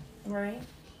friends, right?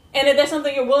 And if that's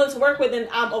something you're willing to work with, then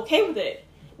I'm okay with it.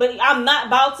 But I'm not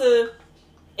about to.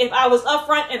 If I was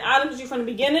upfront and honest with you from the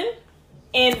beginning,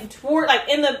 and toward like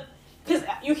because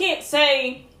you can't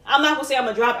say I'm not gonna say I'm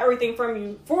gonna drop everything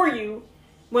for you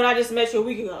when I just met you a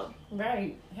week ago.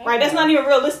 Right. Right, that's not even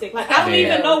realistic. Like, I don't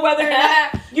even know whether or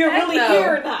not you're really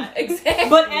here or not. Exactly.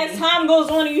 But as time goes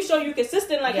on and you show you're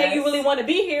consistent, like, hey, you really want to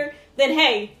be here, then,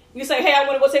 hey, you say, hey, I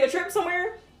want to go take a trip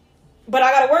somewhere, but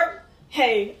I got to work.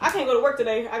 Hey, I can't go to work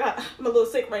today. I'm a little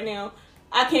sick right now.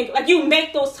 I can't, like, you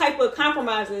make those type of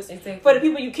compromises for the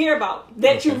people you care about,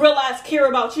 that you realize care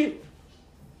about you.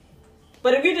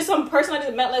 But if you're just some person I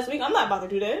just met last week, I'm not about to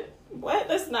do that. What?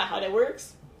 That's not how that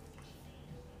works.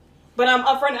 But I'm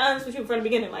upfront and honest with you from the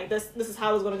beginning. Like, this is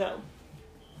how it's going to go.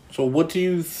 So what do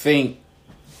you think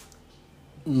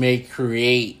may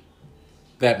create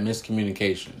that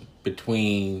miscommunication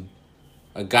between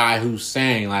a guy who's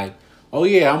saying, like, oh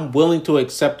yeah, I'm willing to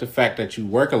accept the fact that you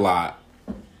work a lot,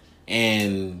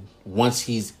 and once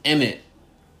he's in it,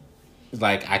 it's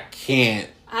like I can't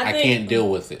deal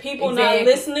with it. People not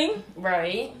listening,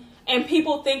 right, and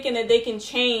people thinking that they can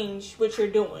change what you're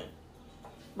doing,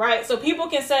 right? So people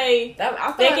can say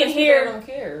they can hear, don't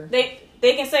care. They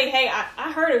can say, hey,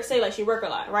 I heard her say like she work a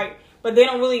lot, right? But they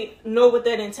don't really know what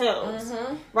that entails,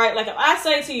 right? Like if I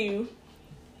say to you,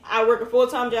 I work a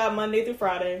full-time job Monday through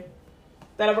Friday,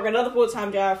 then I work another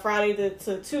full-time job Friday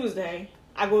to Tuesday.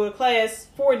 I go to class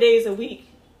 4 days a week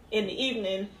in the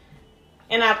evening,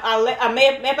 and I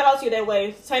map it out to you that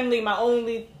way. Technically, my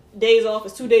only days off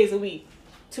is 2 days a week,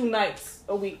 2 nights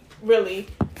a week, really.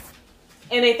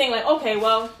 And they think like, okay,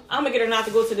 well, I'm gonna get her not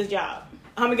to go to this job.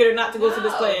 I'm gonna get her not to go to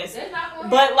this class.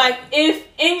 But like, if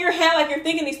in your head, like you're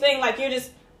thinking these things, like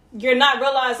you're not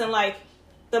realizing like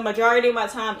the majority of my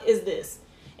time is this,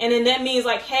 and then that means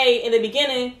like, hey, in the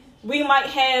beginning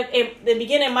the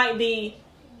beginning might be,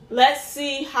 let's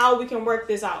see how we can work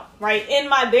this out, right? In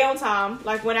my downtime,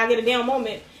 like when I get a down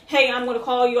moment, hey, I'm gonna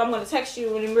call you, I'm gonna text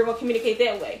you, and then we're gonna communicate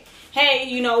that way. Hey,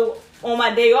 you know, on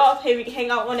my day off, hey, we can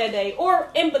hang out on that day, or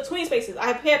in between spaces.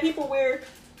 I've had people where,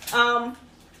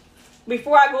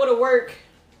 before I go to work,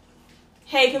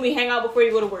 hey, can we hang out before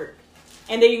you go to work?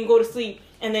 And then you can go to sleep,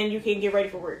 and then you can get ready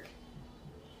for work.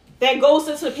 That goes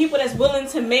to the people that's willing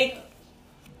to make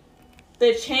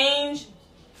the change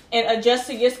and adjust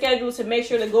to your schedule to make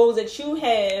sure the goals that you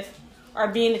have are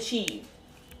being achieved.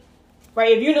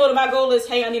 Right? If you know that my goal is,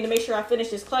 hey, I need to make sure I finish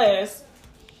this class,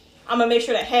 I'm going to make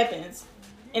sure that happens.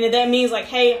 And if that means like,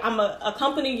 hey, I'm going to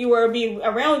accompany you or be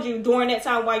around you during that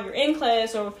time while you're in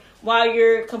class or while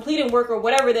you're completing work or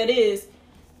whatever that is,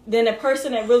 then a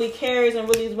person that really cares and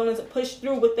really is willing to push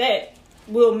through with that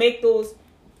will make those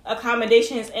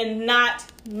accommodations and not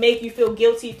make you feel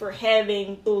guilty for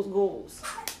having those goals.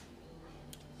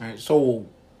 All right, so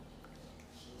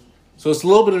it's a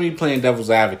little bit of me playing devil's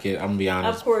advocate, I'm going to be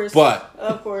honest. Of course.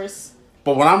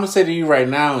 But what I'm going to say to you right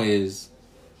now is,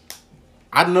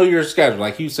 I know your schedule.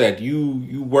 Like you said,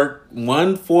 you work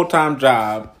one full-time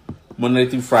job Monday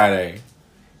through Friday,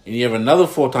 and you have another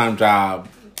full-time job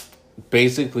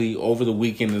basically over the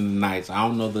weekend and the nights. I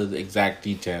don't know the exact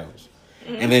details.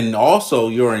 Mm-hmm. And then also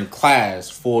you're in class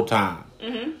full-time.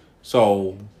 Mm-hmm.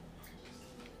 So,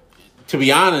 to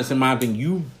be honest, in my opinion,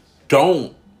 you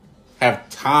don't have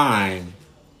time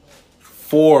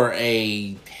for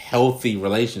a healthy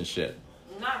relationship.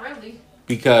 Not really.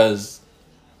 Because,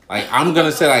 like, I'm going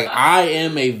to say, like,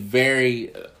 I'm a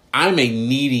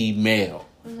needy male.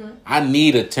 Mm-hmm. I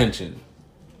need attention.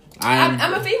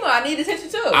 I'm a female. I need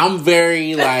attention too. I'm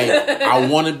very, like, I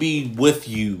want to be with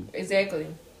you. Exactly.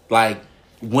 Like,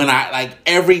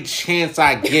 every chance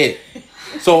I get.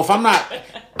 So if I'm not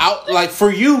out, like,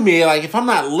 for you, Mia, like, if I'm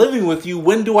not living with you,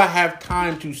 when do I have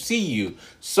time to see you?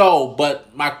 So,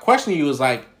 but my question to you is,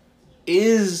 like,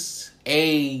 is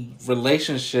a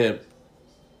relationship,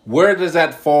 where does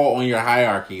that fall on your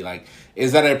hierarchy? Like,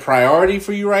 is that a priority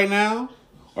for you right now?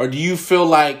 Or do you feel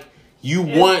like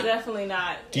it's definitely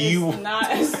not. It's not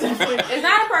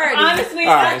a priority. Honestly,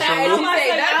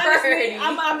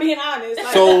 I'm being honest.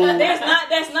 Like, so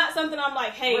that's not something I'm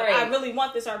like, hey, right. I really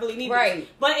want this, I really need this.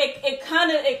 But it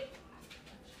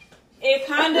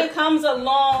kind of comes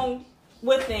along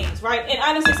with things, right? And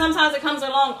honestly, sometimes it comes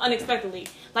along unexpectedly.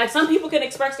 Like, some people can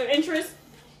express their interest,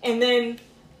 and then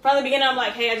from the beginning, I'm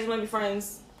like, hey, I just want to be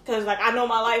friends. Because, like, I know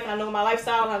my life, I know my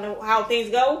lifestyle, I know how things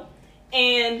go.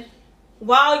 And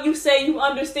while you say you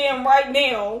understand right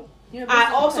now,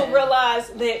 I also realize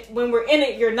that when we're in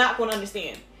it, you're not going to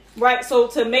understand. Right? So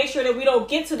to make sure that we don't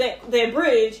get to that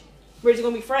bridge, we're just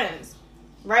going to be friends.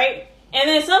 Right? And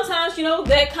then sometimes, you know,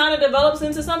 that kind of develops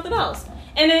into something else.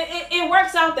 And it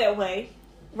works out that way.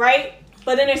 Right?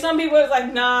 But then there's some people that's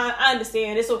like, nah, I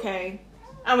understand. It's okay.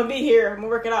 I'm going to be here. I'm going to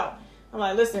work it out. I'm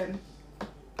like, listen,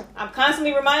 I'm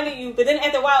constantly reminding you, but then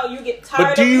after a while you get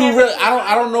tired. But do you really?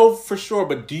 I don't know for sure,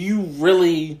 but do you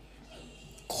really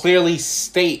clearly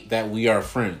state that we are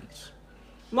friends?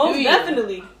 Most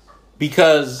definitely.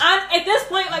 Because at this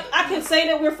point, like, I can say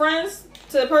that we're friends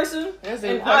to the person. That's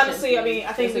and honestly, I mean,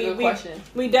 I think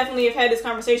we definitely have had this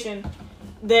conversation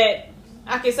that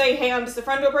I can say, hey, I'm just a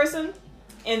friend to a person,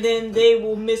 and then they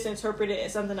will misinterpret it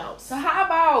as something else. So how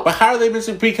about? But how are they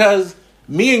misinterpreting? Because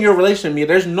me and your relationship, Mia,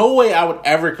 there's no way I would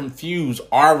ever confuse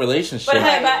our relationship. But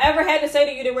have I ever had to say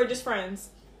to you that we're just friends?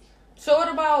 So what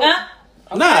about?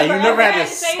 Nah, you never had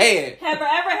to say it. Have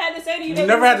I ever had to say to you that you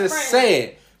never had to say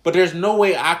it? But there's no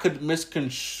way I could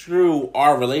misconstrue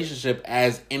our relationship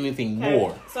as anything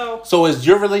more. So is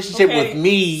your relationship with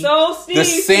me Steve, the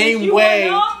same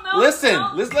way?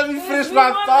 Listen, let me finish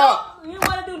my thought. You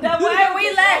want want to do double. Can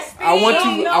we let Steve? I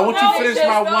want you to finish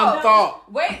my one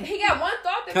thought. Wait, he got one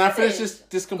thought to Can I finish. finish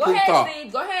this Go complete ahead, thought?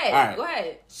 Steve. Go ahead. All right. Go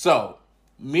ahead. So,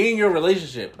 me and your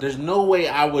relationship, there's no way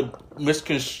I would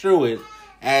misconstrue it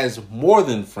as more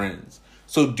than friends.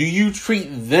 So, do you treat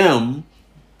them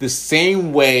the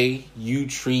same way you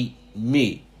treat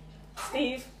me?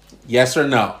 Steve. Yes or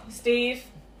no? Steve.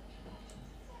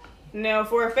 Now,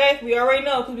 for a fact, we already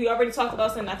know, because we already talked about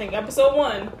this in, I think, episode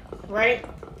 1, right?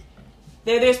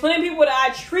 There's plenty of people that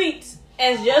I treat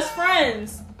as just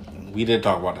friends We did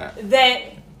talk about that. that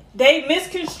they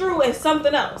misconstrue as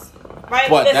something else, right?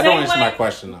 But The that don't same answer way- my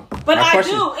question, though. But my I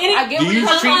question, do. I get Do what you you're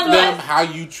treat talking them about. how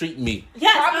you treat me?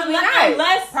 Yes, Probably unless, not.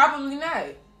 unless Probably not.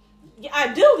 Yeah, I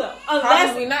do though.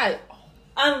 Probably not.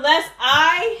 Unless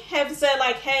I have said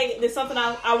like, hey, there's something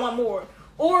I want more,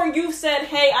 or you've said,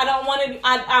 hey, I don't want to.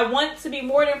 I want to be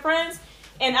more than friends,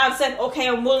 and I've said, okay,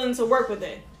 I'm willing to work with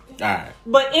it. All right.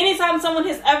 But anytime someone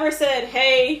has ever said,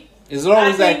 hey, Is it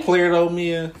always I that think- clear, though,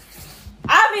 Mia?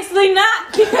 obviously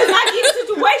not, because I get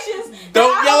situations.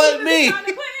 Don't that I yell at even me. trying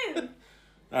to put in.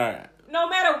 All right. No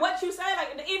matter what you say,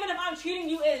 like even if I'm treating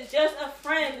you as just a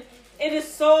friend, it is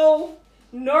so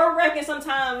nerve-wracking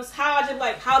sometimes how I just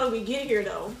like, how do we get here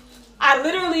though? I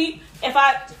literally, if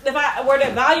I were to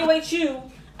evaluate you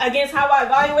against how I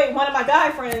evaluate one of my guy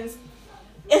friends,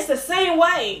 it's the same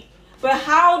way. But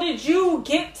how did you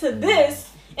get to this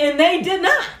and they did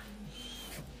not?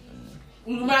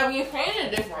 You might be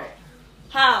opinion different.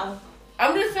 How?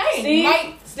 I'm just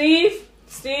saying. Steve, Like,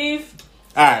 Steve.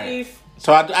 All right.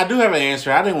 So I do have an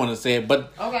answer. I didn't want to say it,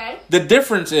 but okay. the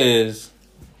difference is,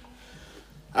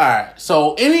 all right.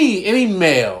 So any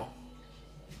male,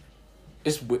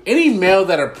 any male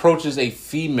that approaches a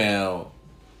female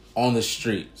on the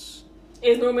streets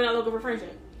Is normally not looking for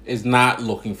friendship. is not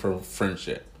looking for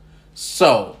friendship.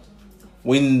 So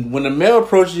when a male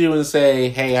approaches you and say,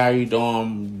 "Hey, how you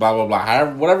doing?" Blah blah blah.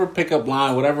 However, whatever pickup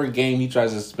line, whatever game he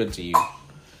tries to spit to you,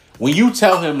 when you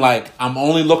tell him like, "I'm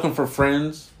only looking for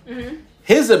friends,"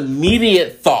 his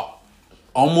immediate thought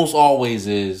almost always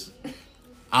is,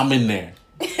 "I'm in there."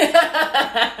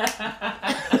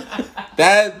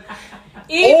 That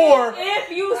Even if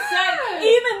you say,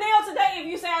 even now today, if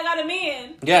you say I got a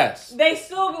man, yes, they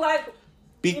still be like,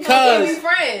 because Be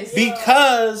friends.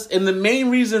 because and the main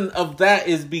reason of that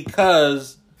is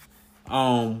because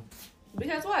Because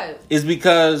what?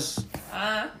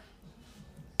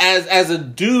 as a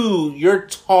dude you're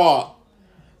taught,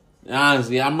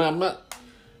 honestly,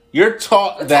 you're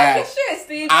taught that Talking shit,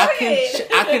 Steve. Go I ahead.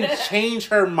 can change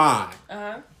her mind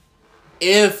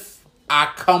if I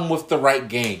come with the right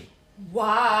game.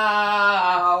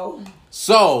 Wow.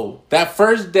 So that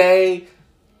first day,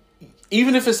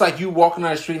 even if it's like you walking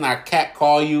down the street and I cat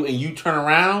call you and you turn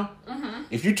around,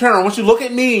 if you turn around, once you look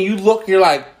at me and you look, you're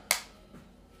like,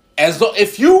 as though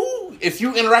if you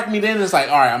interact with me, then it's like,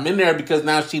 all right, I'm in there because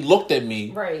now she looked at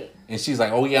me, Right. and she's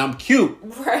like, oh yeah, I'm cute.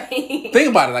 Right.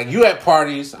 Think about it, like you at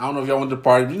parties. I don't know if y'all went to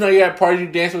parties. But you know, you at parties, you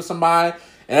dance with somebody,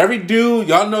 and every dude,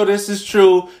 y'all know this is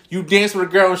true. You dance with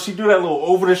a girl and she do that little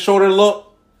over the shoulder look,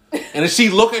 and then she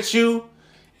look at you,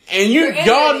 and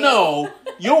y'all know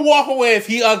you'll walk away if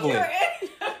he ugly.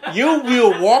 You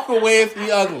will walk away if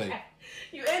he ugly.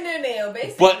 You in there now,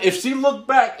 basically. But if she look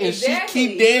back and Exactly. she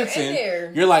keep You're in dancing,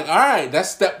 there. you're like, all right, that's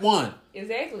step one.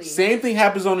 Exactly. Same thing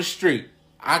happens on the street.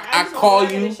 I just call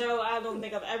wanna you. the show. I don't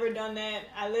think I've ever done that.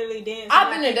 I literally danced.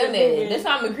 I've been there, done that. That's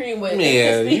how I'm agreeing with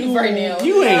Yeah, Steve you- right now.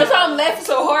 you ain't- That's why I'm laughing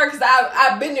so hard because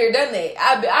I've been there, done that.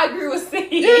 I agree with Steve.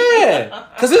 Yeah,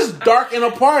 because it's dark in a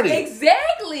party.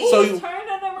 Exactly. So You you- turn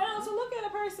it around to look at a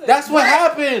person. That's what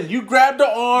happened. You grabbed the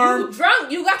arm. you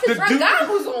drunk. You got The your drunk dude-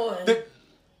 goggles on.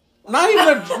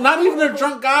 Not even the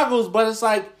drunk goggles, but it's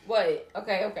like What?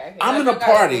 Okay. I'm in a Drunk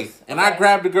party goggles. and I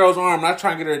grab the girl's arm and I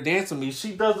try and get her to dance with me.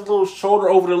 She does a little shoulder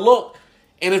over the look,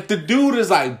 and if the dude is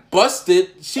like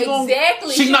busted, she's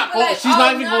Exactly. not She'll be like, she's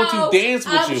not "Oh, even no." going to dance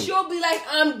with you. She'll be like,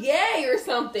 I'm gay or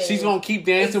something. She's gonna keep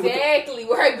dancing exactly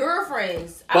with her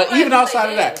girlfriends. I But feel even like outside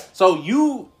it's of like that, so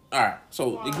you all right?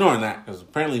 So ignoring that because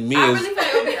apparently I Mia's really feel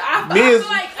like it'll be, I Mia's-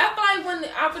 feel like when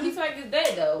I really feel like it's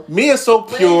that though. Mia's so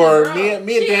When pure. it's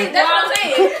Mia wrong. dance. That's what I'm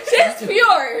saying. She's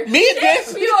pure. Mia She's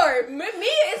dance- pure. Mia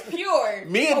is pure.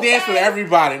 Mia dance with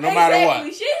everybody, no matter what.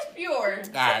 Exactly. She's pure.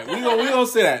 All right, we gonna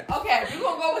say that. Okay, we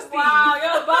gonna go with Steve. Wow,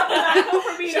 yo, Bob did not come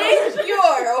for me. She's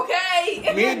pure.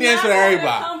 Okay. Mia dance with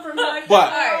everybody. Come for me like But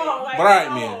that. No, like, all right,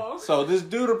 no. man. So this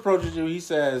dude approaches you. He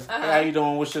says, "Hey, how you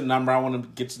doing? What's your number? I want to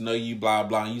get to know you." Blah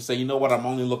blah. And you say, "You know what? I'm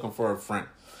only looking for a friend."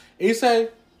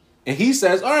 And he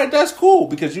says, "All right, that's cool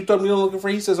because you told me you're looking for."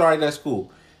 He says, "All right, that's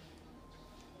cool."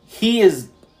 He is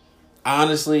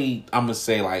honestly, I'm gonna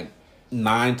say like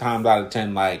 9 times out of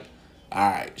 10, like, all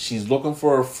right, she's looking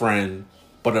for a friend,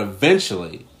 but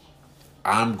eventually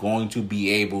I'm going to be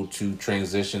able to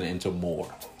transition into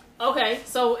more. Okay,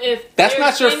 so if that's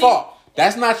not your fault.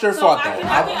 That's not your fault, though. I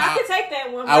can take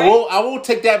that one. Right? I will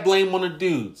take that blame on the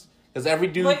dudes, because every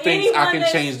dude thinks I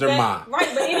can change their mind. Right,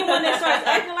 but anyone that starts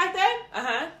acting like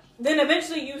that, then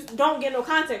eventually you don't get no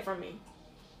contact from me.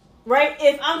 Right?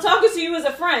 If I'm talking to you as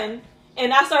a friend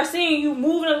and I start seeing you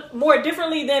moving more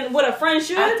differently than what a friend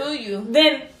should, I feel you.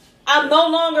 Then I'm no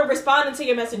longer responding to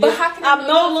your messages. But how can I'm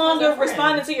no longer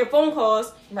responding to your phone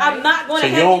calls. Right. I'm not going to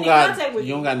have any contact with you.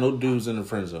 You don't got no dudes in the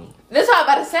friend zone. That's what I'm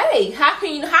about to say. How do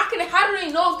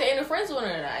they know if they're in the friend zone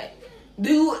or not?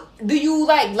 Do you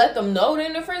like let them know they're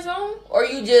in the friend zone, or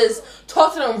you just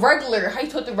talk to them regular? How you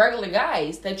talk to regular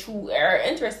guys that you are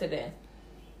interested in?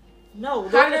 No,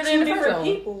 they're two different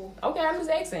people. Okay, I'm just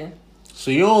asking. So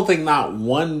you don't think not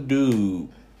one dude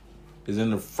is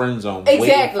in the friend zone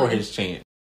waiting for his chance?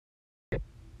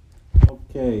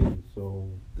 Okay, so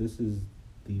this is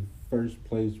the first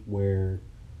place where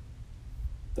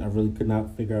I really could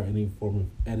not figure out any form of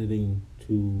editing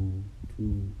to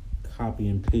copy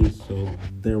and paste, so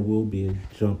there will be a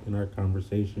jump in our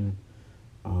conversation.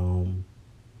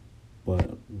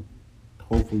 But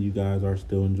hopefully you guys are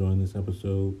still enjoying this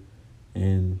episode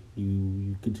and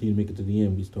you continue to make it to the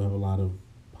end. We still have a lot of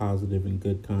positive and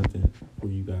good content for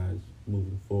you guys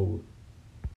moving forward.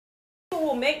 People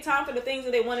will make time for the things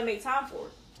that they want to make time for.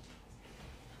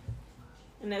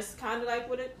 And that's kind of like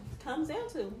what it comes down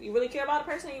to. You really care about a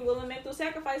person, you're willing to make those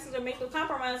sacrifices or make those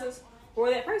compromises for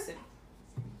that person.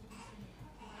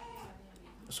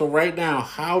 So right now,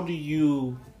 how do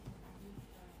you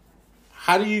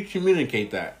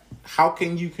communicate that? How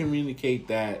can you communicate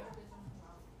that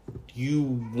you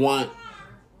want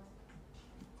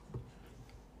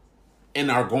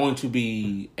and are going to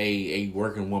be a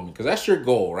working woman? Because that's your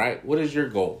goal, right? What is your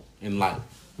goal in life?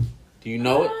 Do you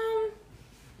know it?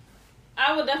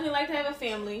 I would definitely like to have a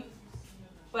family,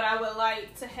 but I would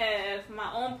like to have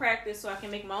my own practice so I can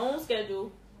make my own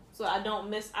schedule so I don't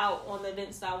miss out on the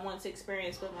events that I want to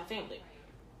experience with my family.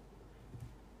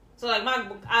 So like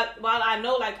while I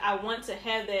know like I want to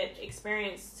have that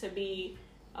experience to be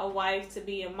a wife, to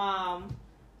be a mom,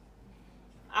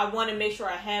 I want to make sure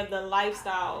I have the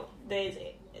lifestyle that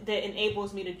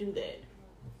enables me to do that.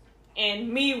 And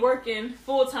me working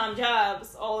full-time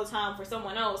jobs all the time for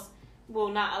someone else will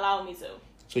not allow me to.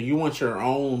 So you want your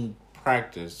own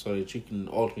practice so that you can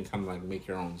ultimately kind of like make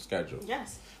your own schedule.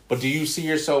 Yes. But do you see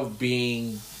yourself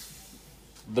being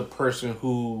the person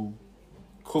who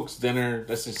cooks dinner,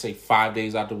 let's just say 5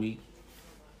 days out the week?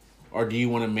 Or do you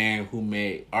want a man who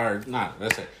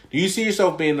do you see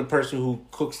yourself being the person who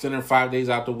cooks dinner 5 days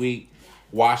out the week,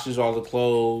 washes all the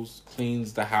clothes,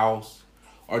 cleans the house?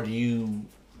 Or do you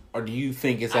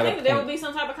think it's at a point? I think there will be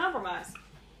some type of compromise.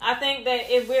 I think that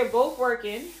if we're both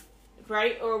working,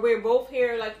 right, or we're both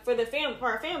here like for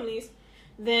our families,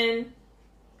 then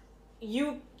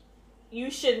you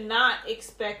should not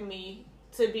expect me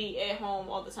to be at home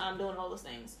all the time doing all those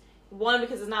things. One,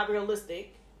 because it's not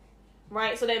realistic,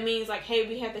 right? So that means like, hey,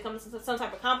 we have to come to some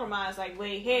type of compromise. Like,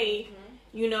 wait, hey,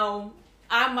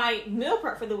 I might meal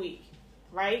prep for the week,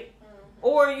 right?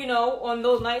 Or, on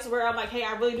those nights where I'm like, hey,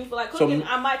 I really do feel like cooking,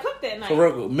 I might cook that night. So,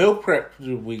 real good. Meal prep for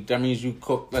the week, that means you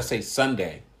cook, let's say,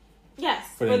 Sunday. Yes,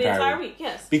 for the entire week,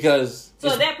 yes. Because...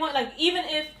 So, at that point, like, even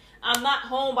if I'm not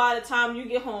home by the time you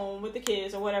get home with the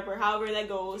kids or whatever, however that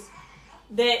goes,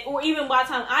 or even by the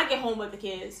time I get home with the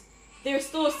kids, there's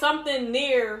still something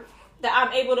there that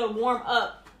I'm able to warm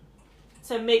up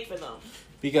to make for them.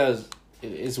 Because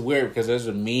it's weird, because there's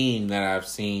a meme that I've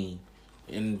seen,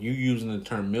 and you using the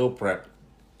term meal prep,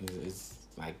 it's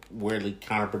like weirdly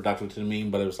counterproductive to the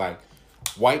meme, but it was like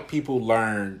white people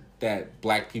learned that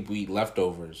black people eat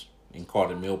leftovers and called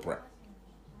it meal prep.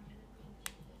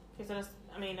 Okay, so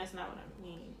that's not what I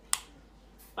mean.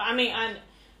 But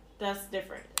that's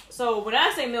different. So when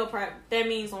I say meal prep, that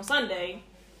means on Sunday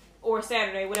or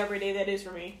Saturday, whatever day that is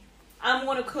for me, I'm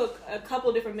going to cook a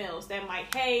couple different meals. That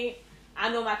might, hey, I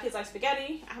know my kids like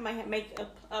spaghetti. I might make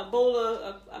a bowl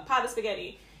of a pot of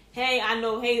spaghetti. Hey,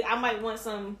 I might want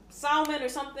some salmon or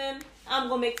something. I'm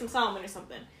going to make some salmon or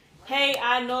something. Hey,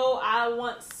 I know I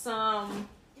want some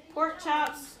pork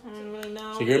chops. I don't really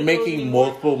know. So you're making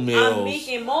multiple meals. I'm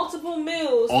making multiple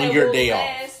meals on your day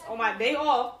off. On my day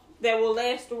off that will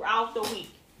last throughout the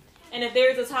week. And if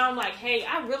there's a time like, hey,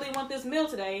 I really want this meal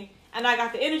today and I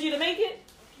got the energy to make it,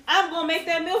 I'm going to make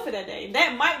that meal for that day.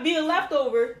 That might be a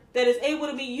leftover that is able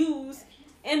to be used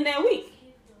in that week.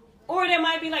 Or there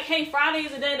might be like, hey, Friday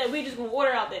is the day that we just going to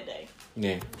order out that day.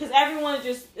 Yeah. Because everyone's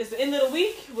it's the end of the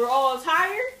week. We're all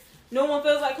tired. no one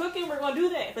feels like cooking, we're going to do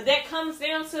that. But that comes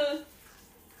down to,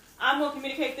 I'm going to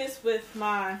communicate this with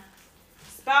my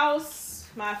spouse,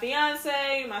 my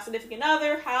fiance, my significant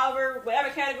other, however, whatever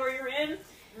category you're in.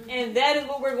 And that is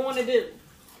what we're going to do.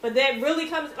 But that really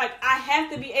comes, like, I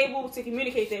have to be able to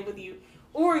communicate that with you.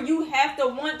 Or you have to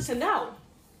want to know.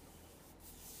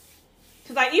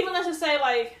 Because, like, even let's just say,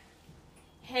 like,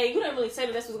 hey, you didn't really say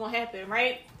that this was going to happen,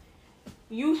 right?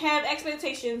 You have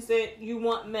expectations that you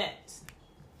want met.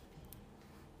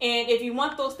 And if you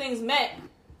want those things met,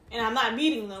 and I'm not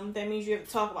meeting them, that means you have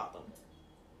to talk about them.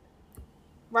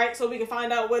 Right? So we can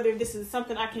find out whether this is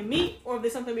something I can meet, or if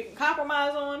there's something we can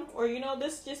compromise on, or,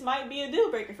 this just might be a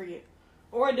deal breaker for you.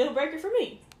 Or a deal breaker for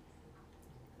me.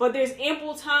 But there's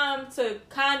ample time to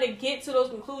kind of get to those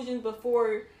conclusions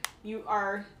before you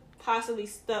are possibly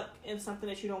stuck in something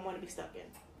that you don't want to be stuck in.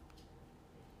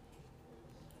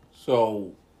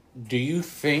 So, do you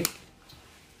think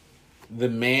the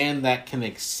man that can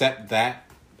accept that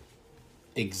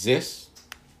exists?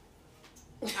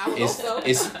 I would hope so.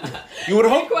 You would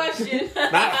hope. Question.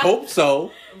 Not hope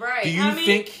so. Right. Do you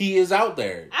think he is out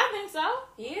there? I think so.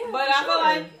 Yeah. But I feel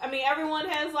like, everyone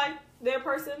has, like, their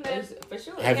person that's... For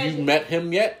sure. Have you met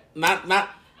him yet? Not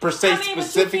per se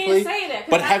specifically. But you can't say that.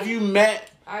 But have you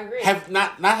met... I agree.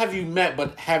 Not have you met,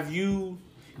 but have you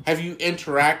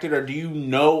interacted, or do you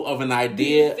know of an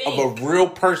idea of a real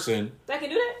person that can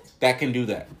do that? That can do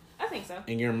that? I think so.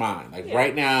 In your mind. Like,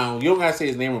 right now, you don't gotta say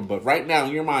his name, but right now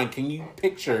in your mind, can you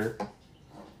picture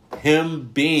him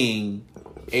being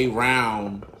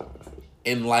around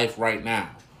in life right now?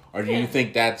 Or do you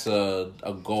think that's a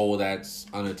goal that's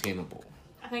unattainable?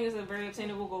 I think it's a very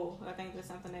attainable goal. I think it's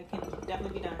something that can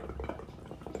definitely be done.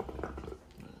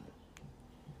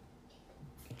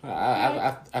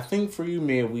 I think for you,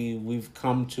 man, we've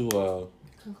come to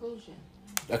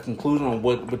a conclusion on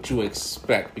what you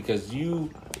expect, because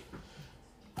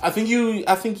I think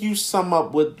you sum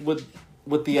up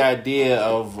with the idea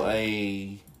of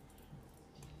I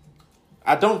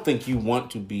don't think you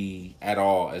want to be at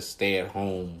all a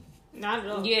stay-at-home. Not at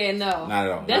all. Yeah, no. Not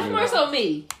at all. That's more so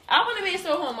me. I want to be a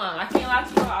stay-at-home mom. I can't lie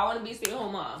to you. I want to be a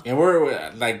stay-at-home mom. And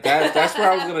we're like that's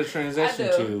where I was going to transition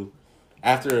to.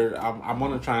 After I'm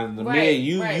going to try and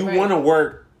you want to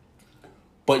work,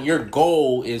 but your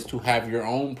goal is to have your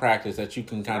own practice that you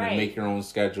can kind of make your own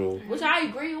schedule, which I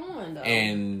agree on though.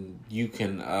 And you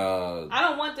can. I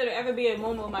don't want there to ever be a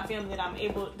moment with my family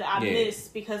that I miss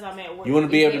because I'm at work. You want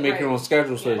to be able to make your own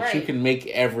schedule so that you can make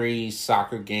every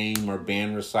soccer game or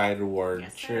band recital or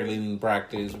cheerleading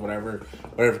practice, whatever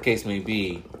the case may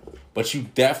be. But you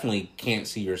definitely can't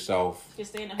see yourself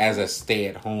just as a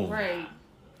stay-at-home. Right.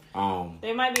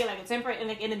 There might be like a temporary,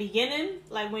 like in the beginning,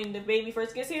 like when the baby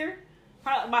first gets here.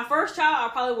 My first child,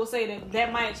 I probably will say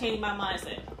that might change my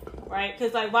mindset, right?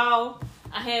 Because like while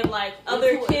I have like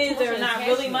other kids that are not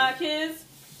really my kids,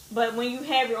 but when you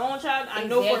have your own child, I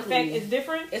know for a fact it's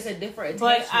different. It's a different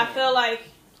attachment. But I feel like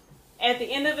at the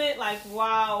end of it, like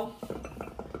while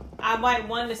I might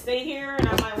want to stay here and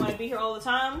I might want to be here all the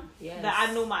time, that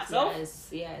I know myself.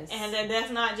 Yes. And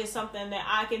that's not just something that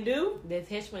I can do. The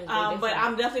attachment is but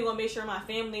I'm definitely going to make sure my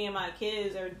family and my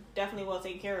kids are definitely well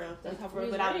taken care of. That's how we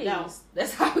was without raised. A doubt.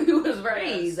 That's how we was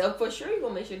raised. Yes. For sure, you're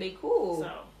going to make sure they cool.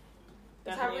 So,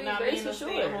 that's how we not raised being for a sure.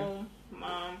 stay-at-home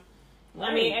mom. Right.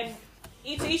 I mean, and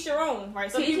each your own,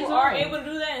 right? Some people are able to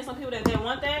do that, and some people that they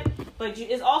want that. But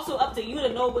it's also up to you to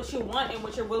know what you want and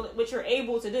what you're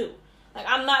able to do. Like,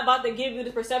 I'm not about to give you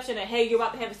the perception that, hey, you're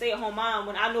about to have a stay-at-home mom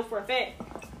when I know for a fact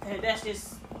that that's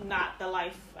just not the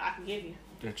life I can give you.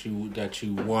 That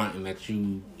you want and that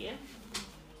you... Yeah.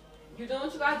 You're doing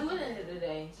what you got to do at the end of the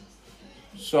day.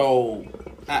 So,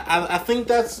 I think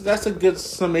that's a good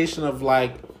summation of,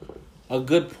 like, a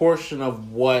good portion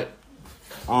of what...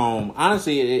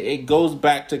 honestly, it goes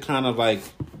back to kind of, like,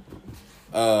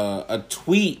 a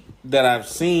tweet that I've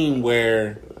seen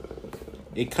where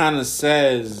it kind of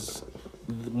says...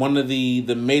 One of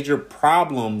the major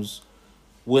problems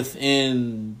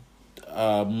within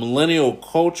millennial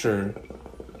culture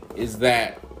is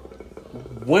that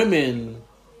women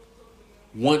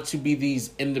want to be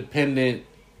these independent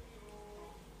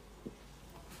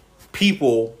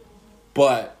people,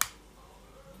 but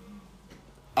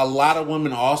a lot of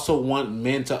women also want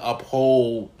men to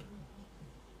uphold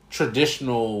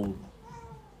traditional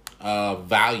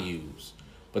values,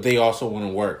 but they also want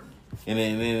to work. And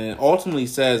it ultimately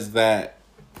says that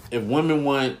if women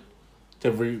want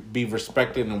to be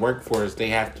respected in the workforce, they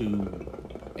have to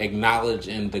acknowledge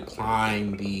and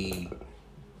decline the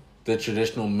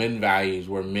traditional men values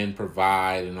where men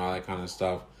provide and all that kind of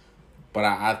stuff. But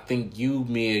I think you,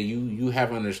 Mia, you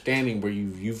have understanding where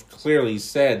you've clearly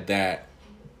said that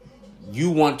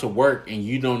you want to work and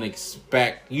you don't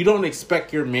expect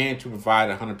your man to provide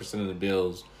 100% of the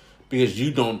bills because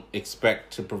you don't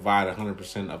expect to provide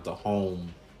 100% of the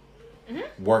home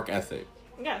work ethic.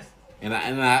 Yes. And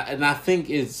I think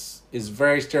it's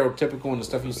very stereotypical in the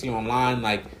stuff you see online.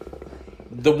 Like,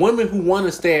 the women who want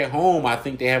to stay at home, I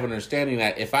think they have an understanding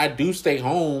that if I do stay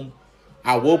home,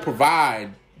 I will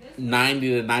provide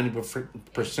 90 to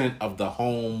 90% of the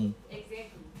home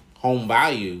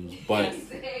values. But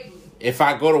if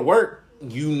I go to work,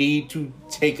 you need to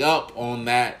take up on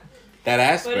that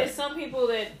aspect. But it's some people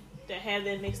that have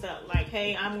that mixed up. Like,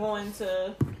 hey, I'm going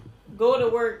to go to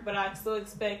work, but I still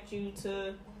expect you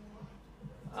to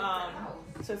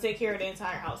take care of the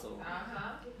entire household.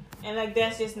 And like,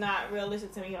 that's just not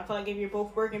realistic to me. I feel like if you're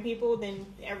both working people, then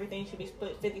everything should be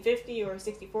split 50-50 or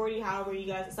 60-40, however you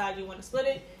guys decide you want to split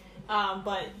it.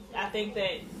 But I think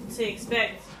that to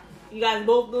expect you guys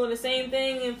both doing the same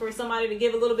thing and for somebody to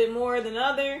give a little bit more than the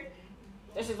other,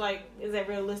 that's just like, is that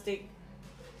realistic?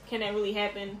 Can that really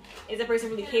happen? Is that person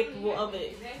really capable of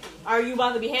it? Are you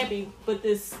about to be happy with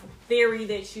this theory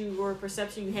that you or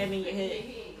perception you have in your head?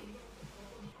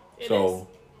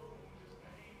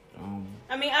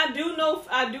 I mean, I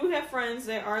do have friends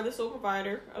that are the sole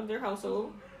provider of their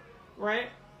household, right?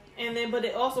 And then, but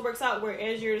it also works out where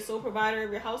as you're the sole provider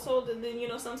of your household, and then, you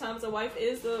know, sometimes the wife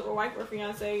or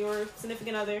fiance or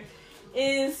significant other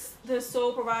is the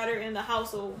sole provider in the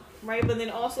household, right? But then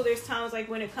also there's times like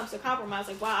when it comes to compromise,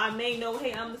 like, while I may know,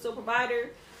 hey, I'm the sole provider,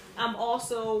 I'm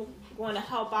also going to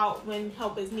help out when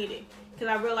help is needed. Because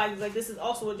I realize, like, this is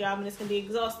also a job and this can be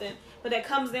exhausting. But that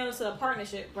comes down to a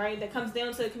partnership, right? That comes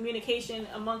down to communication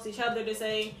amongst each other to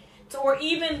say, or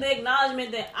even the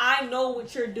acknowledgement that I know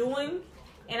what you're doing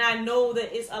and I know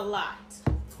that it's a lot.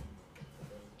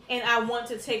 And I want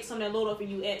to take some of that load off of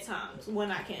you at times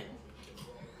when I can.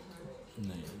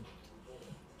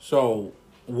 So,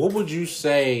 what would you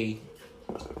say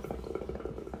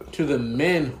to the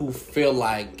men who feel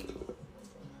like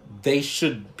they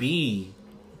should be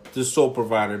the sole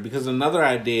provider? Because another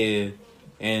idea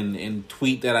and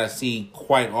tweet that I see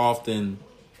quite often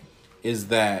is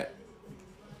that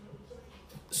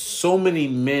so many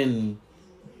men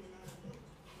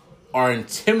are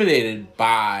intimidated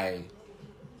by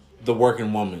the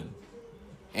working woman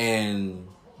and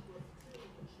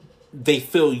they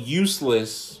feel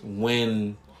useless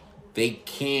when they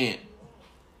can't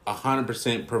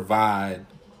 100% provide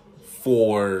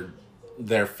for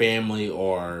their family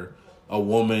or a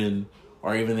woman,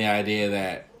 or even the idea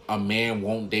that a man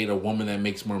won't date a woman that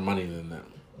makes more money than them.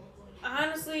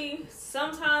 Honestly,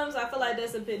 sometimes I feel like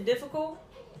that's a bit difficult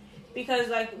because,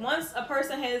 like, once a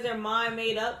person has their mind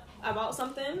made up about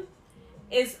something,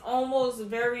 it's almost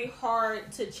very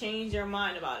hard to change their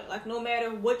mind about it. Like, no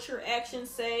matter what your actions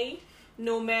say,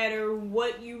 no matter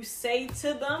what you say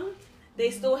to them,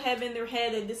 they still have in their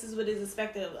head that this is what is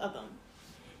expected of them.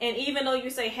 And even though you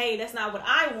say, hey, that's not what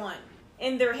I want,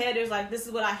 in their head there's like, this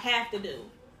is what I have to do.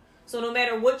 So no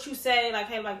matter what you say, like,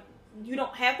 hey, like, you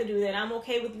don't have to do that. I'm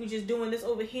okay with you just doing this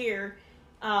over here.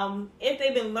 If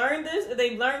they've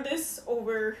learned this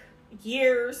over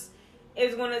years,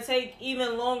 it's going to take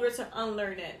even longer to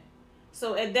unlearn it.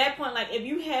 So at that point, like, if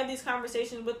you have these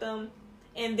conversations with them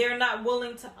and they're not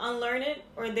willing to unlearn it,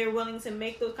 or they're willing to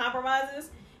make those compromises,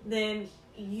 then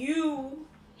you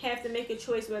have to make a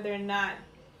choice whether or not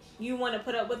you want to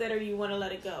put up with it or you want to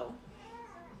let it go.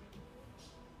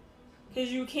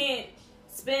 Because you can't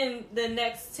spend the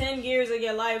next 10 years of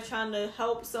your life trying to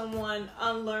help someone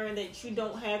unlearn that you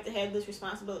don't have to have this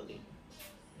responsibility.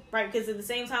 Right? Because at the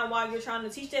same time, while you're trying to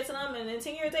teach that to them, and in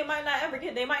 10 years they might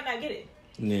not get it.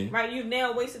 Yeah. Right? You've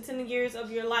now wasted 10 years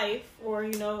of your life, or,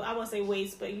 you know, I won't say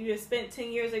waste, but you have spent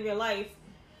 10 years of your life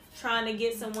trying to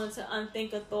get someone to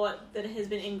unthink a thought that has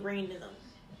been ingrained in them.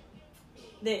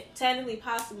 That technically,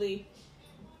 possibly,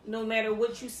 no matter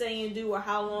what you say and do or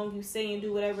how long you say and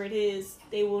do whatever it is,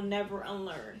 they will never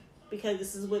unlearn, because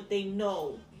this is what they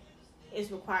know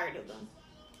is required of them.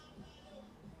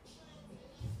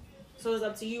 So it's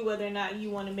up to you whether or not you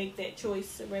want to make that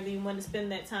choice, or whether you want to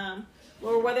spend that time,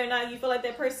 or whether or not you feel like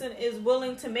that person is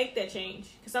willing to make that change.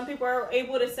 Because some people are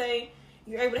able to say,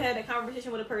 you're able to have that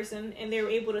conversation with a person and they're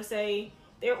able to say,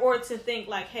 or to think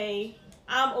like, hey,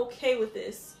 I'm okay with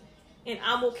this, and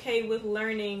I'm okay with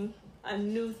learning a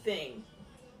new thing.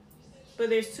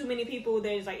 But there's too many people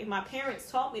that is like, if my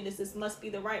parents taught me this must be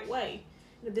the right way.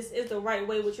 If this is the right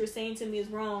way, what you're saying to me is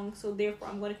wrong, so therefore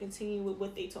I'm going to continue with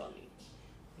what they taught me.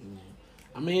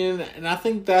 I mean, and I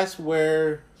think that's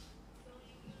where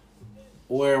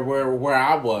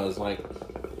I was. Like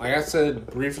I said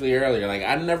briefly earlier, like,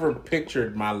 I never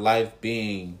pictured my life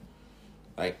being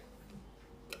like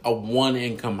a one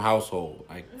income household.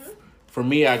 Like for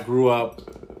me, I grew up,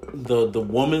 the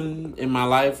woman in my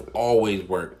life always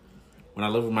worked. When I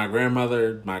lived with my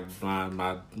grandmother, my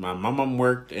mom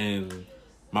worked and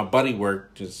my buddy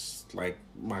worked, just like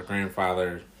my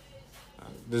grandfather.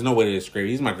 There's no way to describe it.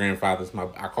 He's my grandfather.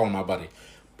 I call him my buddy.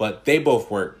 But they both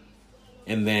worked.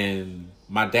 And then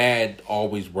my dad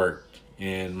always worked.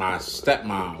 And my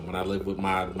stepmom, when I lived with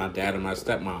my dad and my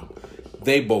stepmom,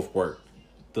 they both worked.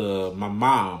 My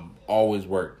mom always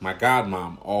worked. My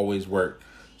godmom always worked.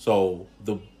 So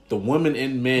the women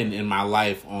and men in my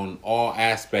life on all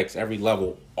aspects, every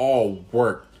level, all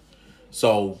worked.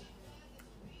 So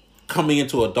coming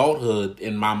into adulthood,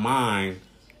 in my mind,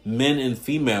 men and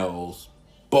females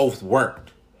both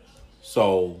worked.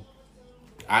 So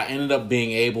I ended up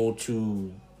being able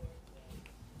to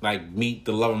like meet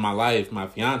the love of my life, my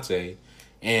fiance,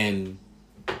 and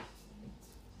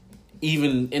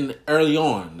even in early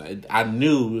on, I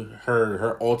knew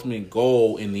her ultimate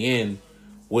goal in the end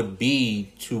would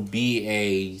be to be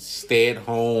a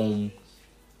stay-at-home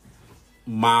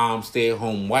mom,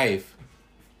 stay-at-home wife.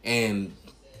 And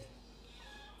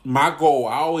my goal,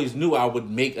 I always knew I would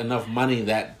make enough money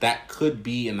that could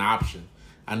be an option.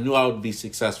 I knew I would be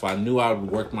successful. I knew I would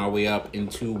work my way up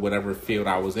into whatever field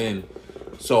I was in.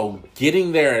 So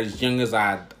getting there as young as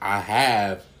I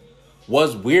have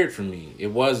was weird for me. It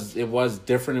was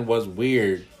different. It was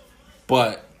weird,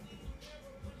 but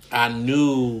I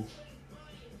knew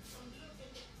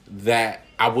that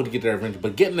I would get there eventually.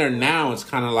 But getting there now, it's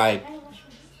kind of like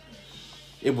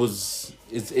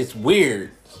it's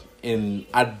weird, and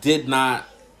I did not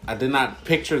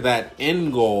picture that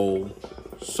end goal.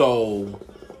 So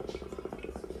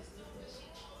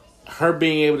her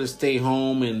being able to stay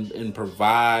home and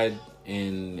provide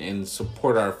and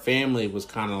support our family was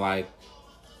kind of like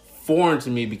foreign to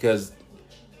me, because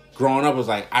growing up was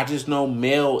like, I just know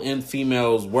male and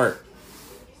females work.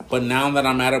 But now that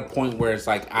I'm at a point where it's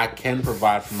like I can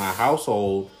provide for my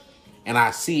household and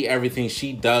I see everything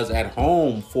she does at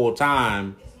home full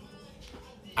time,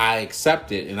 I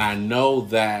accept it, and I know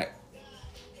that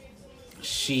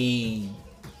she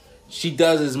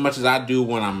does as much as I do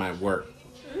when I'm at work.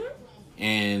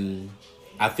 And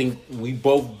I think we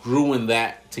both grew in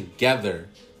that together.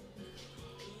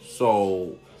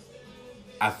 So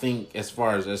I think as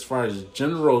far as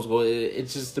gender roles go, it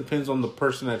just depends on the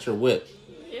person that you're with.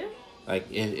 Yeah.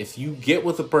 Like if you get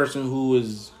with a person who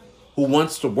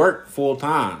wants to work full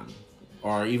time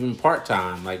or even part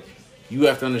time, like you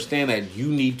have to understand that you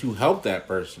need to help that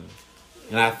person.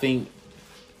 And I think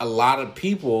a lot of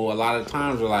people, a lot of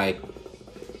times are like,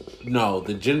 no,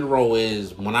 the gender role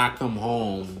is when I come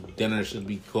home, dinner should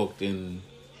be cooked, and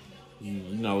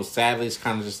sadly it's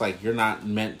kind of just like you're not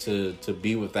meant to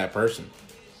be with that person.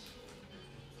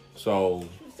 So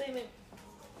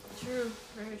true,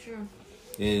 very true.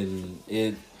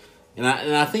 And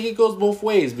I think it goes both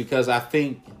ways, because I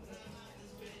think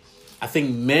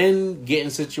men get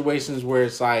in situations where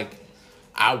it's like,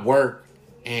 I work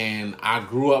and I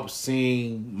grew up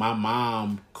seeing my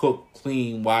mom cook,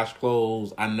 clean, wash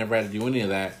clothes. I never had to do any of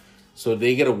that. So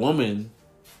they get a woman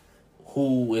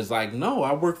who is like, no,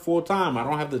 I work full time. I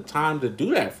don't have the time to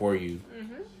do that for you.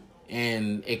 Mm-hmm.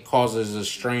 And it causes a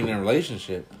strain in a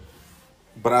relationship.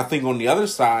 But I think on the other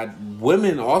side,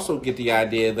 women also get the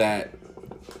idea that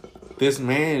this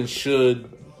man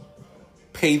should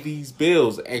pay these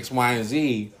bills, X, Y, and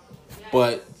Z.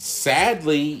 But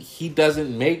sadly, he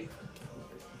doesn't make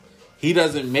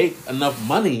enough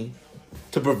money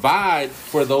to provide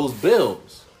for those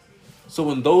bills.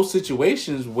 So in those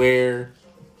situations where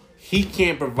he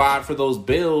can't provide for those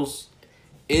bills,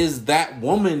 is that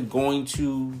woman going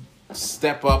to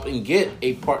step up and get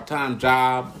a part-time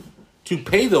job to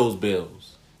pay those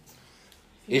bills?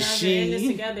 Is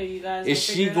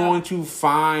she going to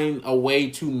find a way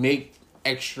to make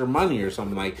extra money or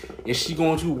something? Like, is she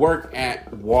going to work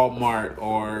at Walmart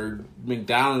or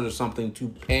McDonald's or something to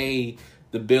pay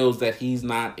the bills that he's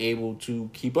not able to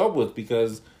keep up with?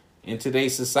 Because in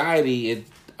today's society,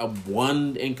 a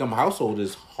one income household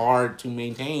is hard to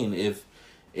maintain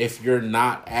if you're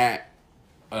not at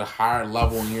a higher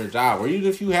level in your job, or even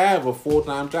if you have a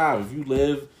full-time job. If you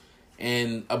live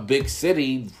in a big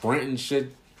city, rent and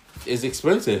shit is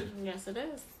expensive. Yes, it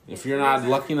is. If you're not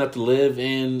lucky enough to live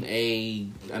in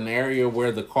an area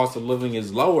where the cost of living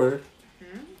is lower,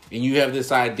 and you have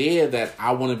this idea that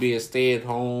I want to be a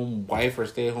stay-at-home wife or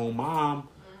stay-at-home mom,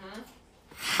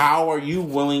 how are you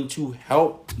willing to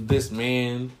help this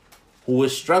man who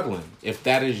is struggling? If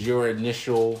that is your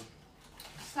initial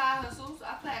side hustles,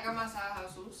 I feel like I got my side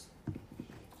hustles.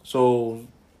 So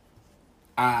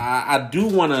I do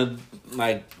want to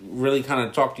like really kind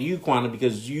of talk to you, Quanta,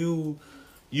 because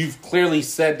you've clearly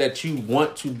said that you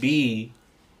want to be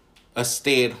a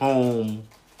stay-at-home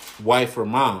wife or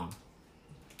mom.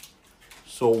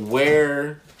 So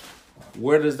where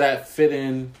does that fit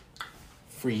in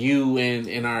for you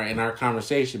in our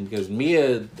conversation? Because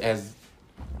Mia has,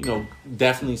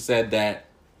 definitely said that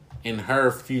in her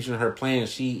future, her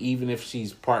plans, she, even if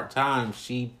she's part-time,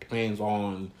 she plans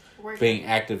on being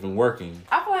active and working.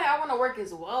 I feel like I want to work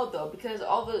as well, though, because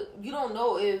you don't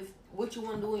know if what you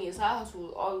want to do in your side hustle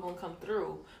is always going to come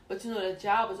through. But the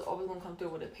job is always going to come through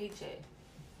with a paycheck.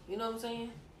 You know what I'm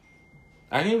saying?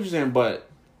 I hear what you're saying, but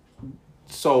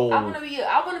so I want to be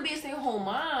a stay-at-home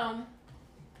mom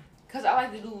because I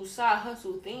like to do side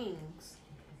hustle things.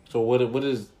 So what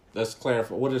is? Let's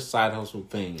clarify. What is side hustle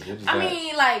things? What is that?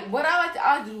 mean, like what I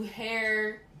like to do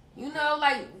hair.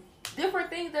 Like different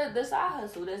things. The side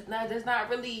hustle. That's not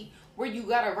really where you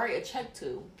gotta write a check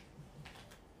to.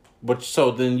 But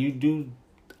so then you do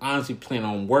honestly plan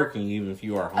on working even if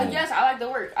you are home? Yes, I like to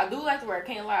work. I do like to work.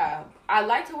 I can't lie. I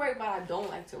like to work, but I don't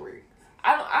like to work.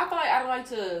 I feel like I don't like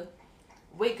to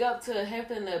wake up to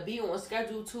having to be on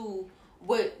schedule to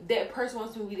what that person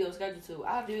wants me to be on schedule to.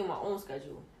 I have to be on my own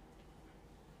schedule.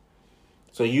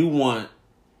 So you want,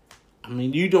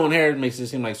 you doing hair makes it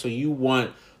seem like, so you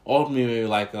want ultimately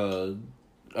like a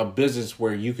business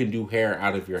where you can do hair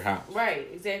out of your house. Right,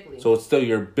 exactly. So it's still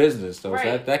your business though. Right,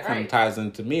 So that kind of ties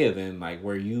into Mia then, like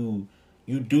where you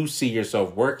do see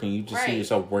yourself working. You just see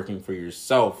yourself working for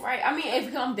yourself. Right. If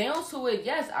it comes down to it,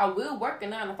 yes, I will work a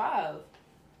 9 to 5.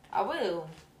 I will.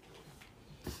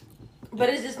 But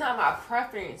it's just not my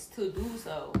preference to do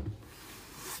so.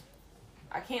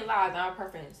 I can't lie, it's not my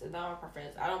preference. It's not my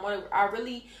preference. I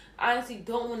really, honestly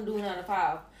don't want to do 9 to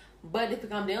 5. But if it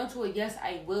comes down to it, yes,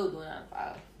 I will do 9 to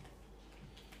 5.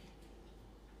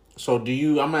 So I'm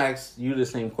going to ask you the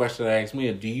same question I asked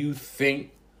Mia. Do you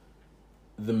think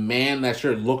the man that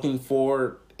you're looking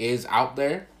for is out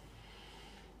there?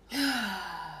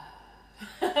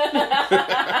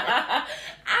 I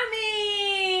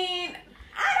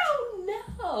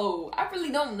don't know. I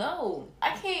really don't know.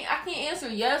 I can't answer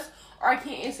yes or I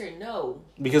can't answer no.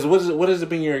 Because what has it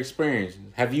been your experience?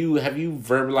 Have you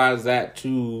verbalized that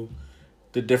to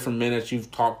the different men that you've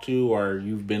talked to or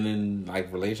you've been in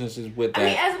like relationships with?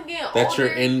 That as I'm getting that older,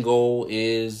 your end goal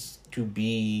is to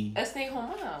be a stay-at-home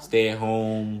mom. Stay at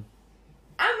home.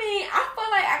 I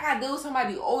feel like I gotta deal with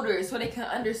somebody older so they can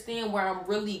understand where I'm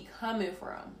really coming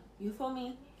from. You feel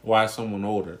me? Why someone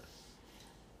older?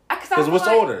 Because what's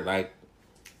older? Like,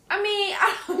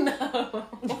 I don't know.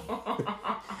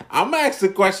 I'm asking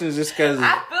the questions just because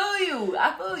I feel you.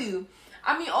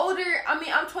 Older.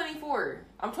 I'm 24.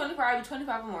 I'm 24. I'll be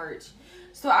 25 in March.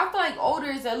 So I feel like older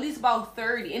is at least about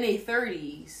 30, in their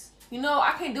 30s.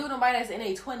 I can't do with nobody that's in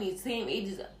their 20s, same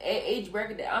age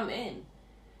bracket that I'm in.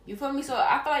 You feel me? So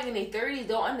I feel like in their 30s,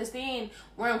 they'll understand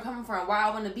where I'm coming from, why I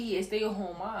want to be a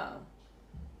stay-at-home mom.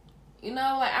 I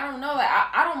don't know.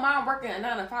 I don't mind working a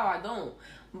 9 to 5. I don't.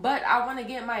 But I want to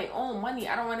get my own money.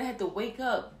 I don't want to have to wake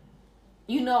up,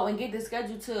 and get the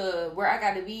schedule to where I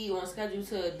got to be on schedule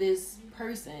to this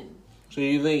person. So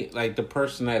you think, like, the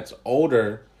person that's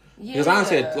older, because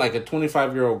honestly, like a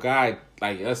 25-year-old guy,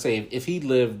 like, let's say if he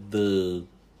lived I'm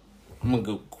going to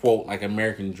go quote, like,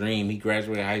 American Dream. He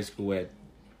graduated high school at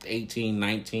 18,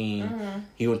 19. Mm-hmm.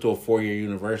 He went to a 4-year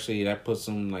university. That puts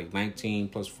him, like, 19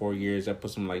 plus 4 years. That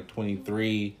puts him, like,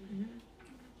 23.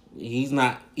 Mm-hmm. He's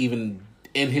not even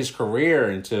in his career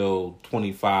until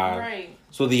 25. Right.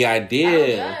 So the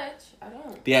idea... I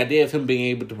don't. The idea of him being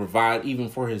able to provide even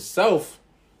for himself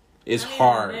is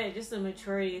hard. It's just a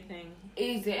maturity thing.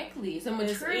 Exactly. It's a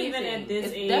maturity even thing. At this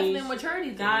it's age, definitely a maturity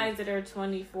thing. Guys that are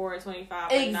 24,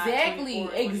 25. Exactly.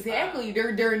 Not 24, exactly.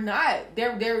 They're not.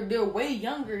 They're way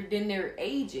younger than their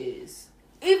ages.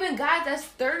 Even guys that's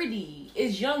 30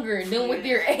 is younger than what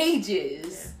their age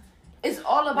is. Yeah. It's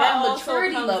all about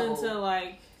maturity level. Into